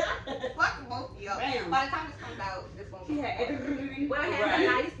 Fuck both of y'all. Bam. By the time this comes out, this won't be. Yeah. Memorial. Well, have Right. a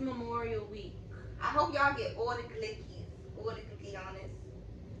nice Memorial week. I hope y'all get all the glickies, all the glickianas.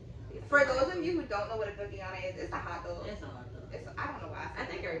 For those of you who don't know what a glickiana is, it's a hot dog. It's a hot dog. I don't know why. I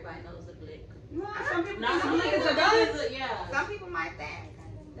think everybody knows a blick. Some people Not some some niggas are people, done. yeah. Some people might think.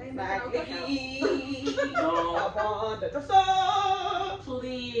 They Like might know Nicky. No. Upon the sun.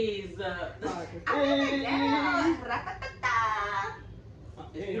 Please. I remember that. Ra-ta-ta-ta.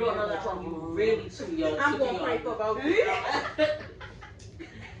 If you don't know that one, you really too young. I'm too gonna young. pray for both of y'all.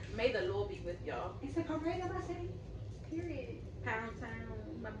 May the Lord be with y'all. It's a parade of my city. Period. Pound town,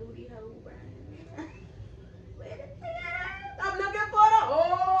 my booty hole, Brian. Where the hell? I'm looking for the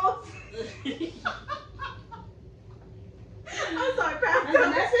horse. I'm sorry, Pound That's a town.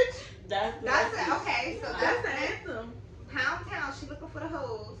 message? That's That's it. Okay, so That's that's the it. anthem. Pound Town, she looking for the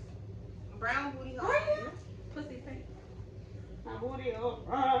hoes. Brown booty hole. Pussy pink. My booty all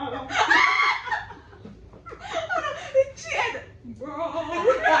brown. She had the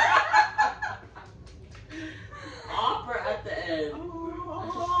Opera at the end. Oh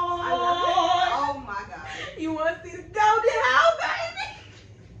my god. You want to see the golden house, baby?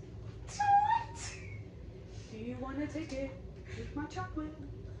 Do you want to take it? With my chocolate.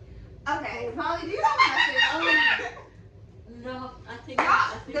 Okay, Molly, do you have a message? No, I think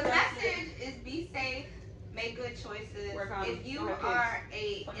Y'all, think the that's message is be safe, make good choices. Work on- If you on your kids. are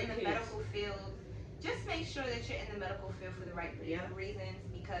in Fuck the your kids. medical field, just make sure that you're in the medical field for the right Yeah. reasons,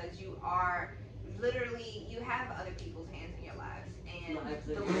 because you are literally, you have other people's hands in your lives. And Lives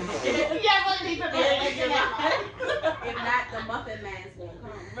the- in- If not, the Muffin Man's gonna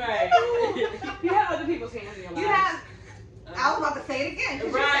come. Right. You have other people's hands in your lives. you have, I was about to say it again.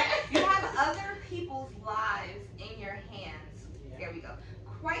 'cause Right. You have other people's lives in your hands. Yeah. There we go.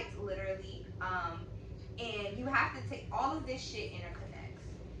 Quite literally. And you have to take all of this shit interconnects.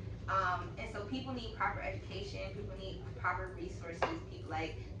 And so people need proper education. People need proper resources. People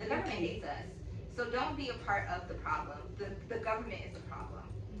like the government hates us. So don't be a part of the problem. The government is the problem.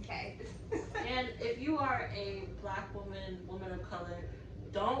 Okay. And if you are a black woman of color,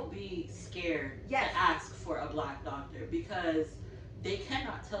 don't be scared Yes. to ask for a black doctor, because they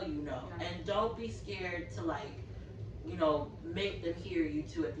cannot tell you no. Yeah. And don't be scared to make them hear you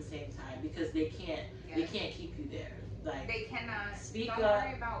too at the same time, because they can't keep you there. Like, They cannot. Speak don't up.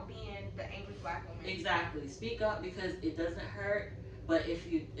 worry about being the angry black woman. exactly. Speak up, because it doesn't hurt, but if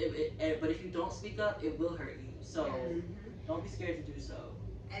you don't speak up, it will hurt you. So don't be scared to do so.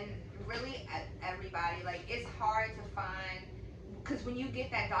 And really, everybody, like, it's hard to find, because when you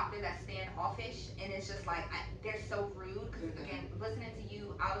get that doctor that's standoffish and it's just like they're so rude, because again, listening to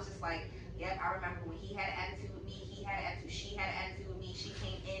you, I was just like, yep, I remember when he had an attitude with me, he had an attitude, she had an attitude with me, she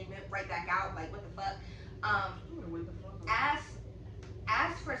came in, went right back out, like, what the fuck.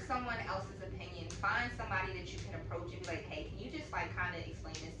 Ask for someone else's opinion. Find somebody that you can approach and be like, hey, can you just like kind of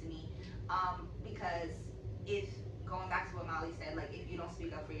explain this to me? Because if going back to what Molly said, like if you don't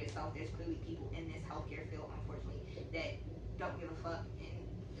speak up for yourself, there's clearly people in this healthcare field, unfortunately, that don't give a fuck and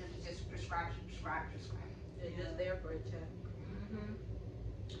just prescribe. They're just there for a check.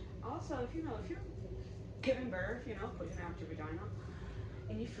 Also, if you're giving birth, pushing out your vagina,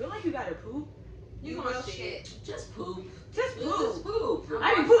 and you feel like you gotta poop, You gonna will shit. shit. Just poop. just poop. Just poop.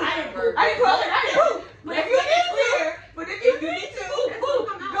 I didn't poop. I didn't poop. I didn't poop. But if you need to, poop,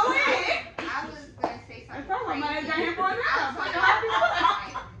 go ahead. I was gonna say I something thought I might have got him crazy. for now. I'll So tell happy you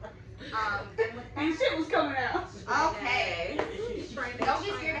about and with And shit was coming out. okay. Trying Don't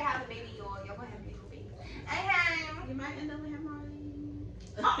get scared to have a baby, y'all. Y'all gonna have beautiful babies. You might end up with hemorrhoids.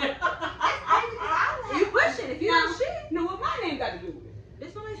 You pushing if you don't shit. No, what my name got to do with it?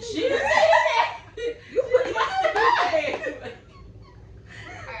 That's what I said. She didn't say that. You put it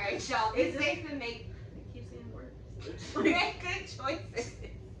Alright, y'all. It's safe to make Keep saying words. good choices.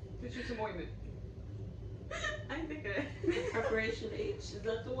 Get you some ointment. I ain't think of that. Preparation H, is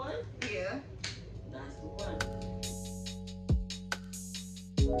that the one? Yeah. That's the one.